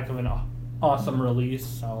one heck of an awesome release.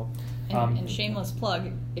 So. And shameless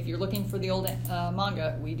plug, if you're looking for the old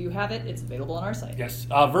manga, we do have it. It's available on our site. Yes.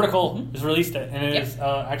 Vertical has released it, and it is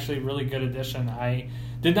actually a really good edition. I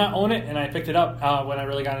did not own it, and I picked it up when I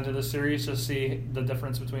really got into the series to see the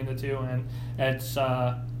difference between the two, and it's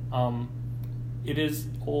it is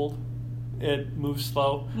old. It moves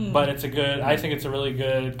slow, but it's I think it's a really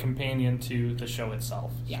good companion to the show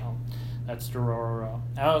itself. Yeah. So that's Dororo.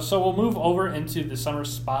 So we'll move over into the summer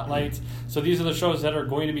spotlight. So these are the shows that are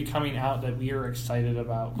going to be coming out that we are excited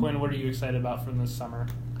about. Quinn, what are you excited about from this summer?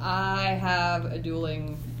 I have a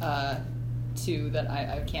dueling two that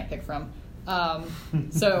I can't pick from.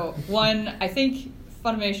 So one, I think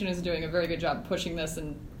Funimation is doing a very good job pushing this,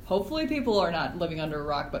 and hopefully people are not living under a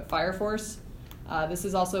rock, but Fire Force. This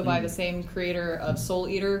is also by the same creator of Soul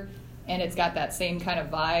Eater, and it's got that same kind of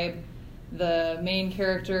vibe. The main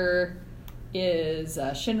character is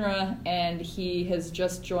Shinra, and he has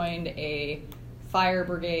just joined a fire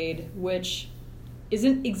brigade, which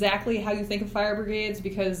isn't exactly how you think of fire brigades,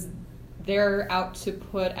 because they're out to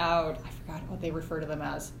put out, I forgot what they refer to them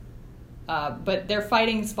as, but they're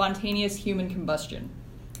fighting spontaneous human combustion.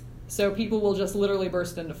 So people will just literally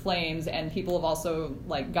burst into flames, and people have also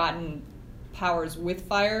like gotten powers with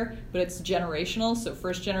fire, but it's generational. So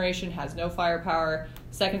first generation has no firepower,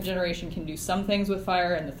 second generation can do some things with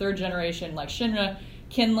fire, and the third generation, like Shinra,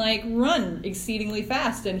 can like run exceedingly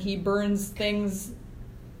fast, and he burns things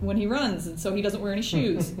when he runs, and so he doesn't wear any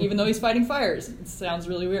shoes, even though he's fighting fires. It sounds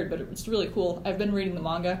really weird, but it's really cool. I've been reading the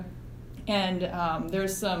manga, and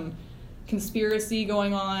there's some conspiracy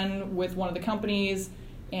going on with one of the companies,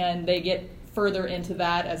 and they get further into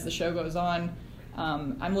that as the show goes on.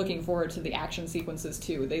 I'm looking forward to the action sequences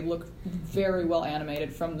too. They look very well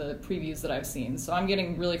animated from the previews that I've seen, so I'm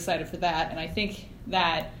getting really excited for that. And I think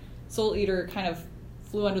that Soul Eater kind of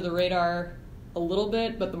flew under the radar a little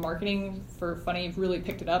bit, but the marketing for Funny really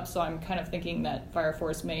picked it up, so I'm kind of thinking that Fire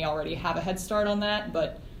Force may already have a head start on that,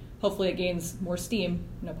 but hopefully it gains more steam,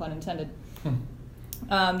 no pun intended.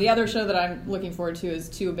 The other show that I'm looking forward to is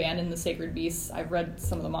To Abandon the Sacred Beasts. I've read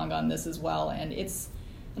some of the manga on this as well, and it's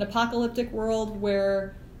an apocalyptic world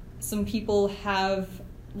where some people have,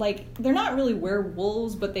 like, they're not really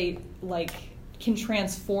werewolves, but they, like, can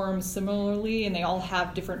transform similarly, and they all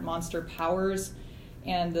have different monster powers.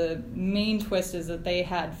 And the main twist is that they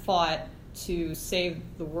had fought to save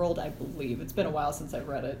the world, I believe. It's been a while since I've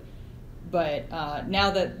read it. But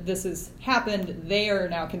now that this has happened, they are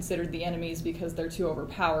now considered the enemies because they're too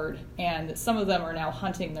overpowered, and some of them are now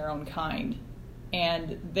hunting their own kind.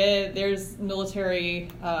 And there's military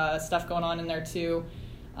stuff going on in there too.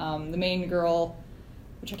 The main girl,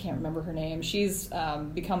 which I can't remember her name, she's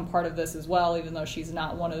become part of this as well, even though she's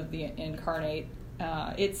not one of the incarnate.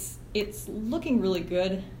 It's looking really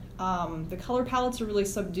good. The color palettes are really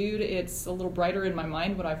subdued. It's a little brighter in my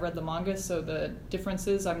mind when I've read the manga, so the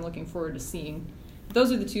differences I'm looking forward to seeing.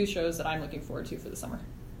 Those are the two shows that I'm looking forward to for the summer.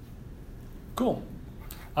 Cool.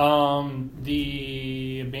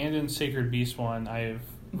 The Abandoned Sacred Beast one, I've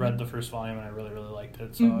read the first volume and I really, really liked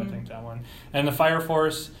it, so I think that one. And the Fire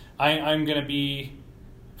Force, I'm going to be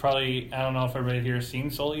probably, I don't know if everybody here has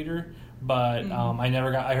seen Soul Eater, but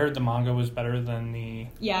I heard the manga was better than the...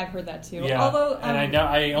 Yeah, I've heard that too. Yeah, although, and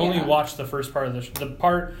I only watched the first part of the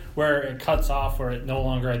part where it cuts off, where it no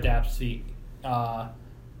longer adapts the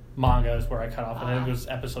manga is where I cut off, and it was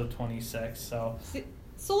episode 26, so...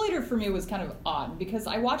 Soul Eater for me was kind of odd because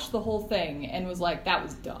I watched the whole thing and was like, that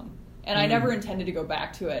was dumb. And I never intended to go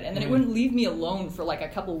back to it. And then it wouldn't leave me alone for like a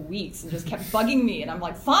couple weeks and just kept bugging me. And I'm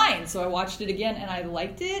like, fine. So I watched it again and I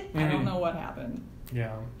liked it. I don't know what happened.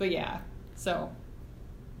 Yeah. But yeah. So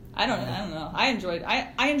I don't know. I enjoyed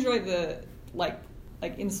the like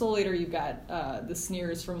in Soul Eater you've got the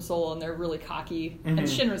sneers from Soul and they're really cocky. And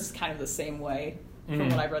Shinra's kind of the same way from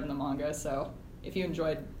what I've read in the manga. So if you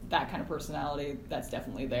enjoyed that kind of personality, that's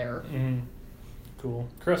definitely there. Cool.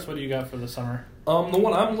 Chris, what do you got for the summer? The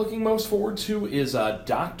one I'm looking most forward to is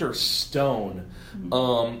Dr. Stone.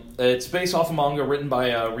 It's based off a manga written by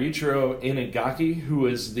Riichiro Inagaki, who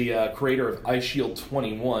is the creator of Eyeshield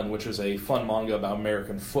 21, which is a fun manga about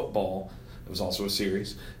American football. It was also a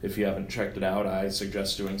series. If you haven't checked it out, I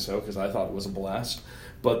suggest doing so because I thought it was a blast.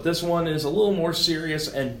 But this one is a little more serious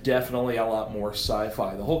and definitely a lot more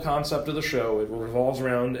sci-fi. The whole concept of the show, it revolves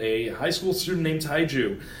around a high school student named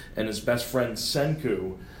Taiju and his best friend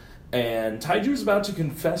Senku. And Taiju's about to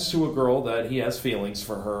confess to a girl that he has feelings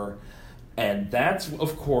for her. And that's,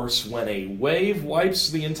 of course, when a wave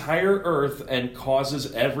wipes the entire Earth and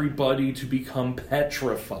causes everybody to become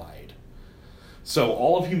petrified. So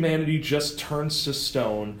all of humanity just turns to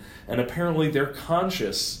stone, and apparently they're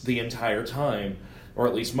conscious the entire time. Or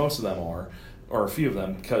at least most of them are, or a few of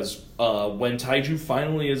them, because when Taiju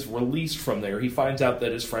finally is released from there, he finds out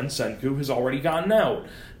that his friend Senku has already gotten out,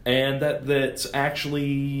 and that's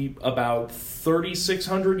actually about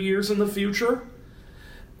 3,600 years in the future.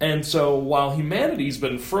 And so while humanity's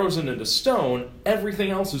been frozen into stone, everything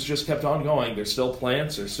else has just kept on going. There's still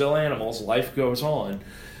plants, there's still animals, life goes on.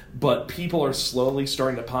 But people are slowly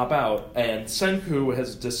starting to pop out, and Senku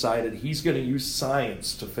has decided he's going to use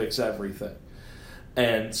science to fix everything.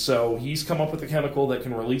 And so he's come up with a chemical that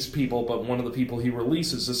can release people, but one of the people he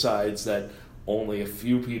releases decides that only a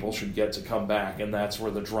few people should get to come back, and that's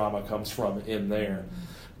where the drama comes from in there.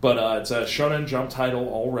 But it's a Shonen Jump title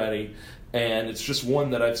already, and it's just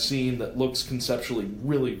one that I've seen that looks conceptually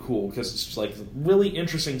really cool, because it's just like a really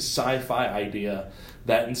interesting sci-fi idea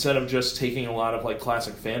that instead of just taking a lot of like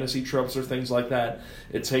classic fantasy tropes or things like that,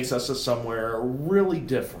 it takes us to somewhere really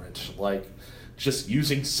different, like just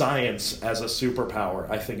using science as a superpower.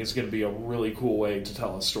 I think is going to be a really cool way to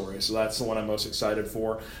tell a story. So that's the one I'm most excited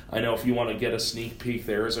for. I know if you want to get a sneak peek,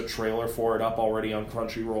 there is a trailer for it up already on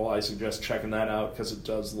Crunchyroll. I suggest checking that out because it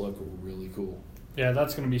does look really cool. Yeah,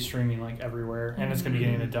 that's going to be streaming like everywhere, and it's going to be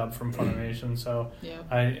getting a dub from Funimation. So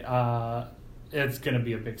it's going to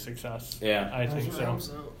be a big success. Yeah, I think so.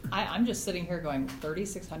 I'm just sitting here going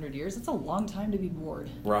 3,600 years. That's a long time to be bored.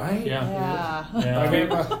 Right? Yeah. I mean,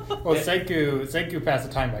 well, Senku passed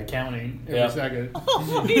the time by counting every second.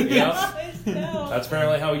 Oh, Yeah. No. That's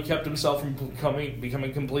apparently how he kept himself from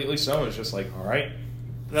becoming completely stoned. It's just like, all right.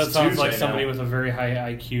 That It's sounds like Tuesday somebody now. with a very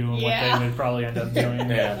high IQ and what they would probably end up doing.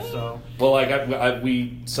 Yeah. So. Well, like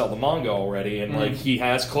we sell the manga already, and like he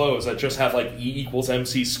has clothes that just have like E equals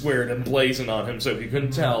MC squared emblazoned on him. So if you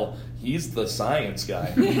couldn't tell, he's the science guy.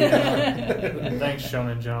 Thanks,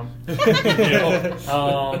 Shonen Jump.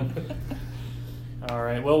 All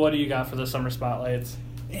right. Well, what do you got for the summer spotlights?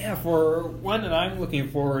 Yeah, for one that I'm looking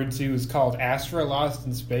forward to is called Astra Lost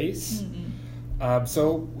in Space.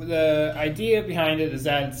 So the idea behind it is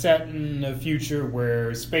that it's set in a future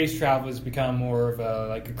where space travel has become more of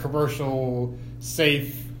a commercial,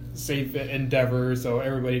 safe endeavor. So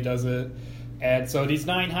everybody does it, and so these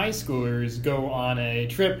 9 high schoolers go on a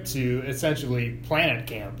trip to essentially planet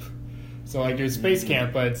camp. So like there's space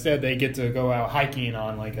camp, but instead they get to go out hiking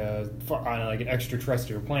on an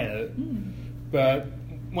extraterrestrial planet. But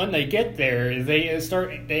when they get there,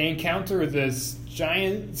 they encounter this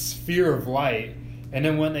giant sphere of light, and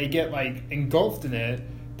then when they get engulfed in it,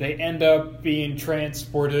 they end up being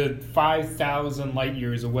transported 5,000 light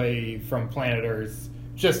years away from planet Earth,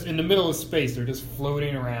 just in the middle of space. They're just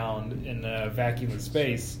floating around in a vacuum of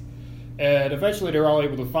space. And eventually they're all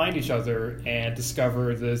able to find each other and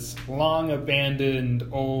discover this long-abandoned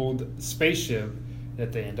old spaceship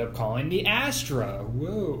that they end up calling the Astra.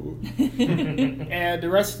 Whoa. And the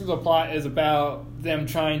rest of the plot is about them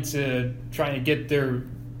trying to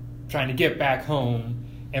get back home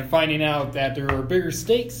and finding out that there are bigger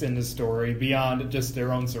stakes in the story beyond just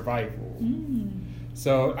their own survival.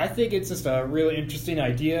 So I think it's just a really interesting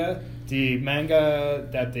idea. The manga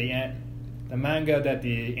that the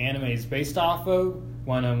anime is based off of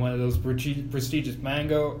won one of those prestigious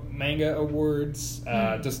manga awards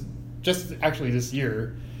just actually this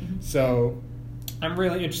year. So I'm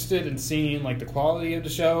really interested in seeing the quality of the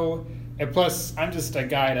show, and plus I'm just a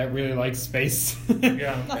guy that really likes space. And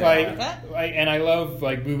I love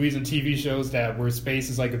movies and TV shows where space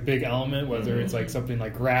is a big element, whether it's something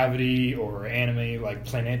like Gravity or anime like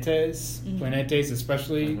Planetes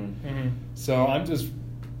especially. So I'm just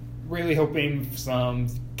really hoping for some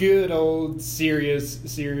good old serious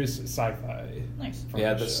sci-fi. Nice.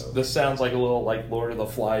 Yeah, this sounds like a little Lord of the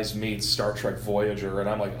Flies meets Star Trek Voyager, and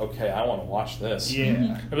I'm like, okay, I want to watch this.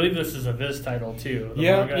 Yeah. I believe this is a Viz title too.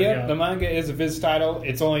 The manga is a Viz title.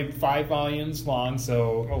 It's only 5 volumes long,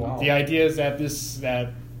 so the idea is that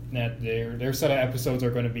their set of episodes are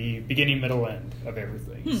going to be beginning, middle, end of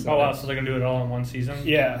everything. So so they're gonna do it all in one season?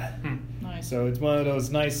 Yeah. Nice. So it's one of those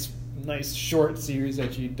nice short series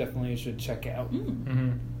that you definitely should check out.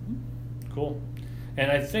 Cool. And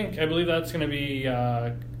I believe that's going to be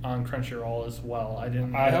on Crunchyroll as well.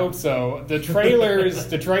 I hope so. The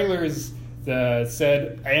trailers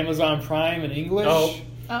said Amazon Prime in English.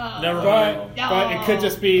 Never mind. But it could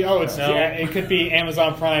just be it could be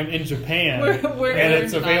Amazon Prime in Japan, and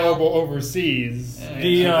it's available overseas.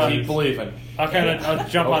 Keep believing. I'll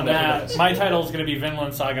jump on that. My title is going to be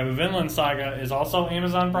Vinland Saga, but Vinland Saga is also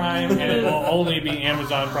Amazon Prime, and it will only be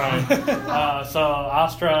Amazon Prime. So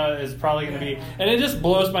Astra is probably going to be, and it just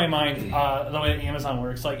blows my mind the way that Amazon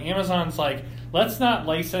works. Amazon's let's not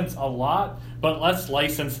license a lot, but let's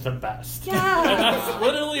license the best. Yeah. And that's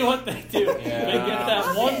literally what they do. Yeah. They get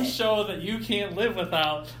that one show that you can't live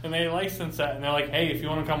without, and they license that, and they're like, hey, if you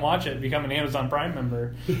want to come watch it, become an Amazon Prime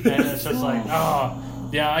member. And it's just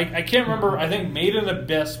yeah, I can't remember. I think Made in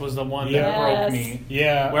Abyss was the one that broke me.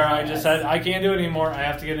 Yeah. Where I just said, I can't do it anymore. I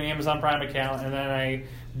have to get an Amazon Prime account. And then I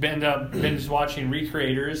binge watching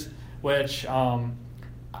Recreators, which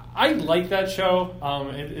I like that show.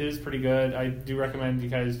 It is pretty good. I do recommend you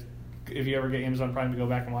guys, if you ever get Amazon Prime, to go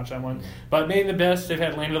back and watch that one. But Made in the Abyss, they've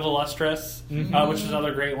had Land of the Lustrous, which is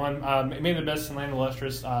another great one. Made in the Abyss and Land of the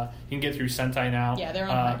Lustrous, you can get through Sentai now. Yeah, they're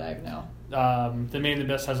on High Dive now. The Made in the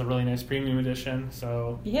Abyss has a really nice premium edition,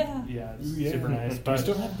 so it's super nice. Do we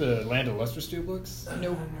still have the Land of Luster Steelbooks?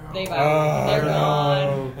 Nope, they're no.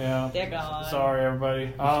 gone. Yeah, They're gone. sorry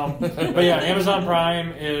everybody. But yeah, Amazon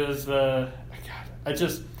Prime is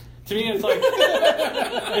to me, it's like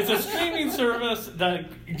it's a streaming service that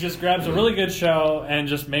just grabs a really good show and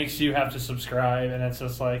just makes you have to subscribe, and it's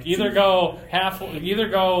just like either go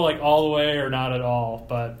like all the way or not at all.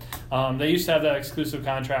 But they used to have that exclusive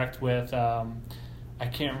contract with I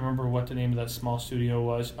can't remember what the name of that small studio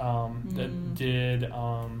was that did.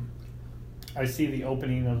 I see the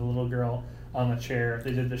opening of the little girl on the chair.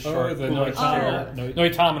 They did the short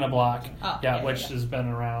Tom in a Block, which has been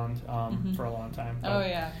around for a long time.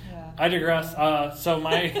 But I digress. So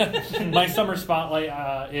my summer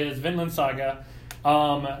spotlight is Vinland Saga.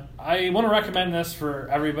 I want to recommend this for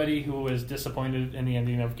everybody who was disappointed in the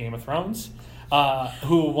ending of Game of Thrones,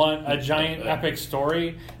 who want a giant epic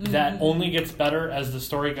story that only gets better as the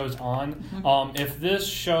story goes on. If this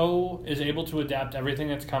show is able to adapt everything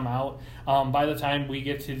that's come out, by the time we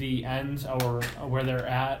get to the end or where they're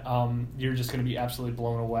at, you're just going to be absolutely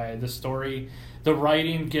blown away. The story, the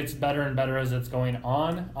writing gets better and better as it's going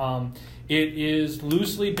on. It is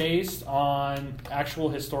loosely based on actual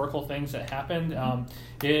historical things that happened.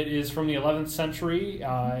 It is from the 11th century.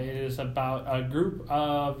 It is about a group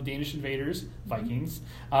of Danish invaders, Vikings,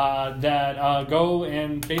 that go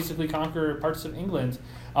and basically conquer parts of England.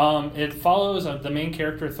 It follows the main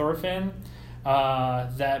character, Thorfinn,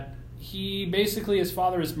 that his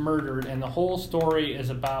father is murdered, and the whole story is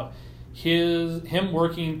about him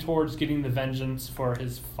working towards getting the vengeance for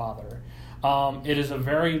his father. It is a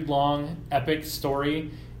very long, epic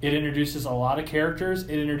story. It introduces a lot of characters.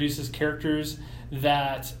 It introduces characters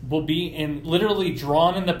that will be literally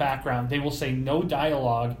drawn in the background. They will say no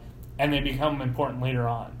dialogue, and they become important later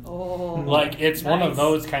on. It's one of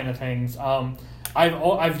those kind of things.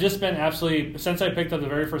 I've just been absolutely, since I picked up the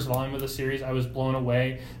very first volume of the series, I was blown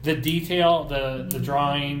away. The detail, the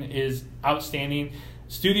drawing is outstanding.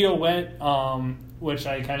 Studio Wit, which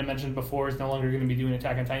I kind of mentioned before, is no longer going to be doing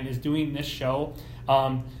Attack on Titan, is doing this show.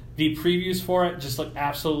 The previews for it just look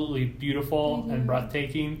absolutely beautiful and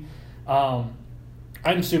breathtaking.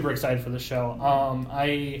 I'm super excited for the show.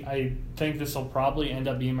 I think this will probably end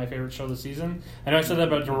up being my favorite show this season. I know I said that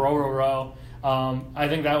about Dororo. I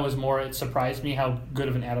think that was more, it surprised me how good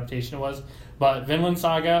of an adaptation it was. But Vinland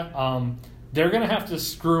Saga, they're going to have to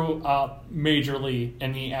screw up majorly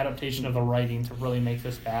in the adaptation of the writing to really make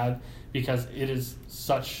this bad, because it is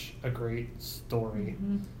such a great story.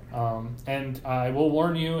 And I will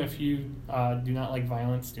warn you, if you do not like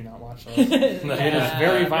violence, do not watch those. It is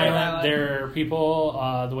very violent. There are people,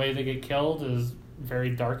 the way they get killed is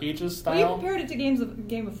very Dark Ages style. Well, you compared it to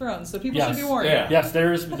Game of Thrones, so people should be warned. Yes,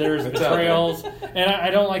 there's betrayals, and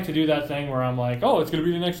I don't like to do that thing where I'm like, oh, it's going to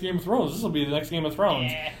be the next Game of Thrones. This will be the next Game of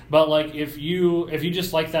Thrones. But like, if you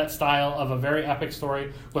just like that style of a very epic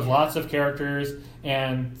story with lots of characters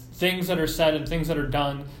and things that are said and things that are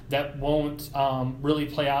done that won't really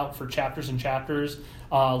play out for chapters and chapters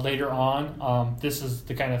later on, this is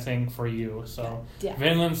the kind of thing for you. So,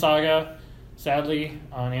 Vinland Saga. Sadly,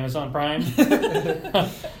 on Amazon Prime. We're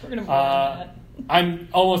gonna that. I'm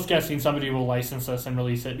almost guessing somebody will license this and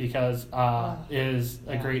release it, because it is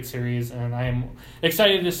a great series, and I am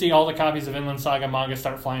excited to see all the copies of Vinland Saga manga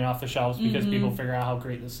start flying off the shelves, because people figure out how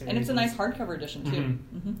great this series is. And it's a nice hardcover edition, too.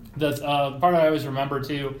 The part I always remember,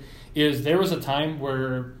 too, is there was a time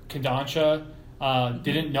where Kodansha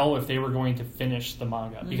didn't know if they were going to finish the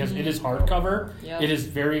manga, because it is hardcover. It is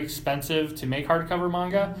very expensive to make hardcover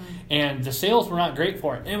manga, and the sales were not great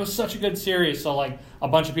for it. And it was such a good series, so like a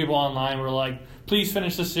bunch of people online were like, please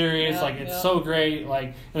finish the series, it's so great.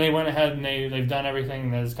 And they went ahead and they've done everything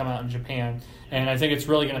that has come out in Japan, and I think it's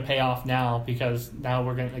really going to pay off now, because now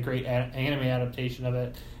we're getting a great anime adaptation of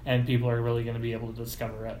it, and people are really going to be able to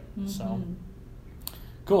discover it. So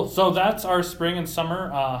cool. So that's our spring and summer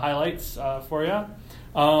highlights for you.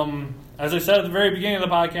 As I said at the very beginning of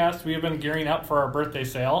the podcast, we have been gearing up for our birthday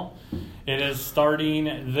sale. It is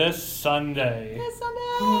starting this Sunday.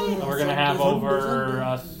 We're going to have over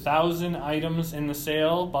 1,000 items in the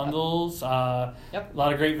sale, bundles, a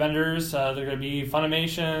lot of great vendors. They're going to be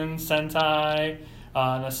Funimation, Sentai.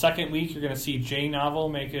 In the second week, you're going to see J-Novel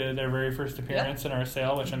make their very first appearance in our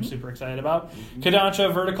sale, which I'm super excited about.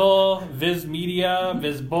 Kodansha, Vertical, Viz Media,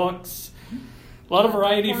 Viz Books, A lot of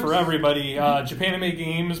variety for everybody. Japanime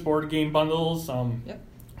games, board game bundles. Yep.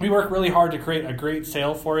 We work really hard to create a great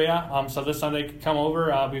sale for you. So this Sunday, come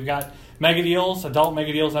over. We've got mega deals, adult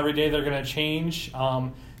mega deals every day. They're going to change.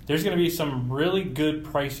 There's going to be some really good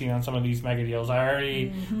pricing on some of these mega deals.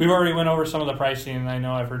 We've already went over some of the pricing, and I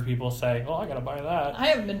know I've heard people say, "Oh, I got to buy that." I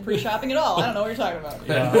haven't been pre-shopping at all. I don't know what you're talking about.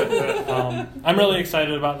 Yeah. I'm really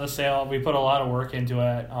excited about the sale. We put a lot of work into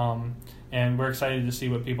it, and we're excited to see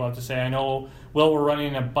what people have to say. I know, Will, we're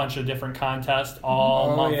running a bunch of different contests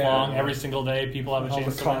all month long. Every single day, people have a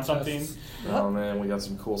chance to win something. Oh man, we got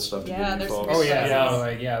some cool stuff to give you folks. Oh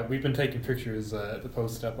yeah, we've been taking pictures to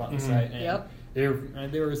post up on the site.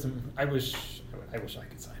 And there were some. I wish I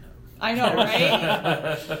could sign up. I know, right?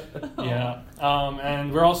 Yeah.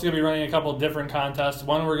 And we're also going to be running a couple of different contests.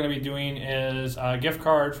 One we're going to be doing is a gift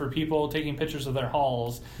card for people taking pictures of their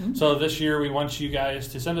hauls. Mm-hmm. So this year we want you guys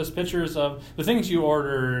to send us pictures of the things you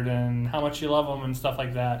ordered and how much you love them and stuff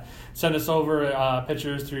like that. Send us over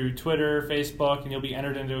pictures through Twitter, Facebook, and you'll be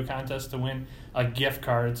entered into a contest to win a gift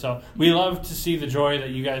card. So we love to see the joy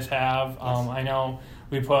that you guys have. I know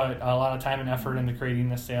we put a lot of time and effort into creating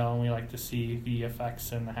this sale, and we like to see the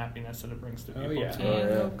effects and the happiness that it brings to people.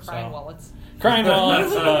 Crying wallets. Crying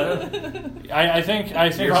wallets. I think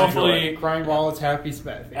hopefully crying wallets, happy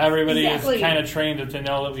spec. Everybody is kind of trained to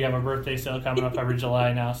know that we have a birthday sale coming up every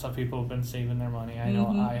July now. Some people have been saving their money. I know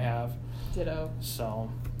I have. Ditto.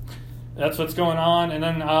 So that's what's going on. And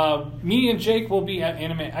then me and Jake will be at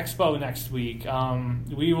Anime Expo next week.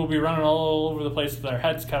 We will be running all over the place with our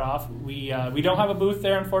heads cut off. We don't have a booth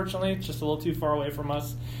there, unfortunately. It's just a little too far away from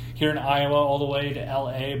us here in Iowa all the way to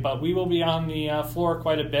LA. But we will be on the floor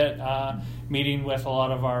quite a bit, meeting with a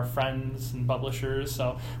lot of our friends and publishers.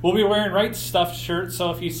 So we'll be wearing Right Stuff shirts.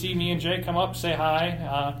 So if you see me and Jake, come up, say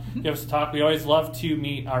hi, give us a talk. We always love to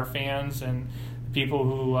meet our fans and people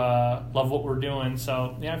who love what we're doing.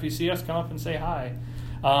 So yeah, if you see us, come up and say hi.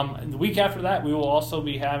 The week after that, we will also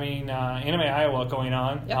be having Anime Iowa going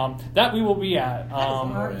on. Yep. That we will be at.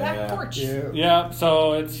 Our back porch. Yeah,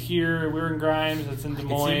 so it's here. We're in Grimes. It's in Des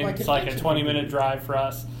Moines. It's like a 20-minute drive for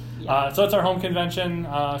us. So it's our home convention.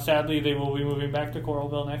 Sadly, they will be moving back to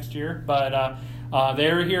Coralville next year. But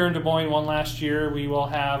they were here in Des Moines one last year. We will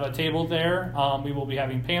have a table there. We will be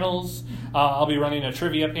having panels. I'll be running a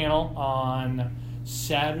trivia panel on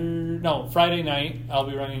Friday night. I'll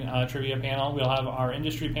be running a trivia panel. We'll have our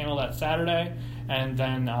industry panel that Saturday, and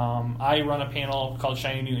then I run a panel called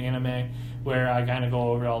Shiny New Anime, where I kind of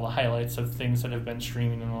go over all the highlights of things that have been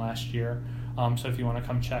streaming in the last year. So if you want to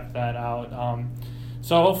come check that out.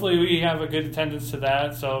 So hopefully we have a good attendance to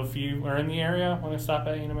that. So if you are in the area, want to stop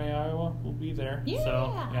at Anime Iowa, we'll be there. Yeah,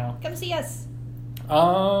 so, come see us.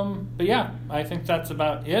 But yeah, I think that's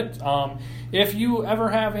about it. If you ever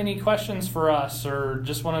have any questions for us or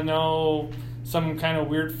just want to know some kind of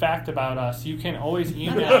weird fact about us, you can always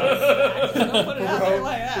email us. Don't put it out there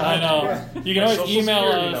like that. I know. You can always email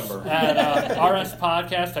us at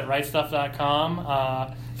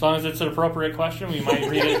rspodcast@rightstuff.com. As long as it's an appropriate question, we might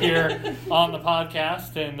read it here on the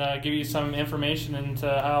podcast and give you some information into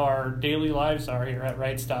how our daily lives are here at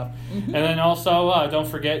Right Stuff. Mm-hmm. And then also, don't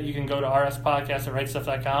forget, you can go to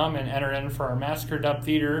rspodcast@rightstuff.com and enter in for our Massacre Dub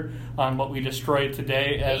Theater on what we destroyed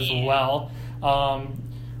today as well.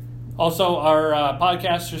 Also, our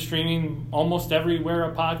podcasts are streaming almost everywhere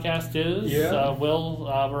a podcast is. Yeah.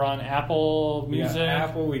 We're on Apple Music. We got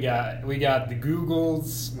Apple. We got the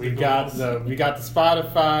Googles. We got the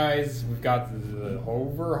Spotify's. We've got the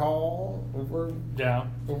Overhaul.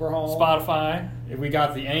 Spotify. We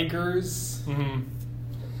got the Anchors. Mm-hmm.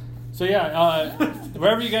 So yeah,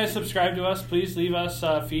 wherever you guys subscribe to us, please leave us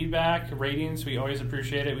feedback, ratings. We always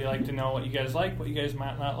appreciate it. We like to know what you guys like, what you guys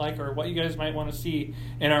might not like, or what you guys might want to see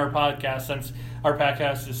in our podcast, since our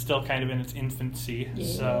podcast is still kind of in its infancy. Yeah.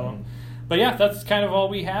 So, but yeah, that's kind of all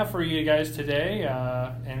we have for you guys today,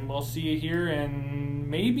 and we'll see you here in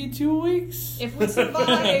maybe 2 weeks if we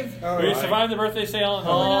survive. We survive the birthday sale and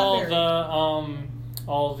all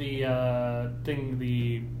the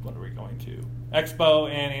what are we going to? Expo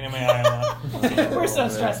and Anime Iowa. We're so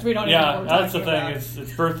stressed we don't even know what we're that's the thing. about.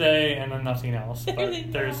 It's birthday and then nothing else.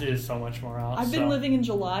 But there is so much more else. I've been living in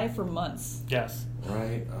July for months. Yes.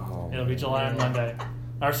 Right. It'll be July on Monday.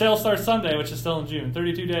 Our sale starts Sunday, which is still in June.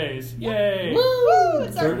 32 days. Yay! Woo!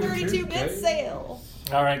 It's our 32-bit sale.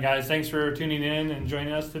 All right, guys. Thanks for tuning in and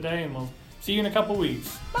joining us today, and we'll see you in a couple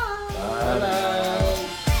weeks. Bye. Bye.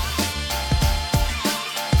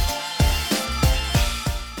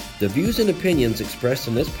 The views and opinions expressed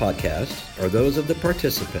in this podcast are those of the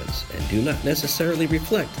participants and do not necessarily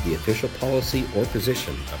reflect the official policy or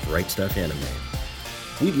position of Right Stuff Anime.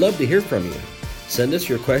 We'd love to hear from you. Send us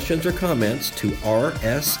your questions or comments to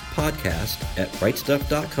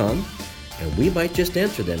rspodcast@rightstuff.com, and we might just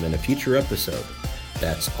answer them in a future episode.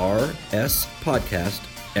 That's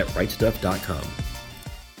rspodcast@rightstuff.com.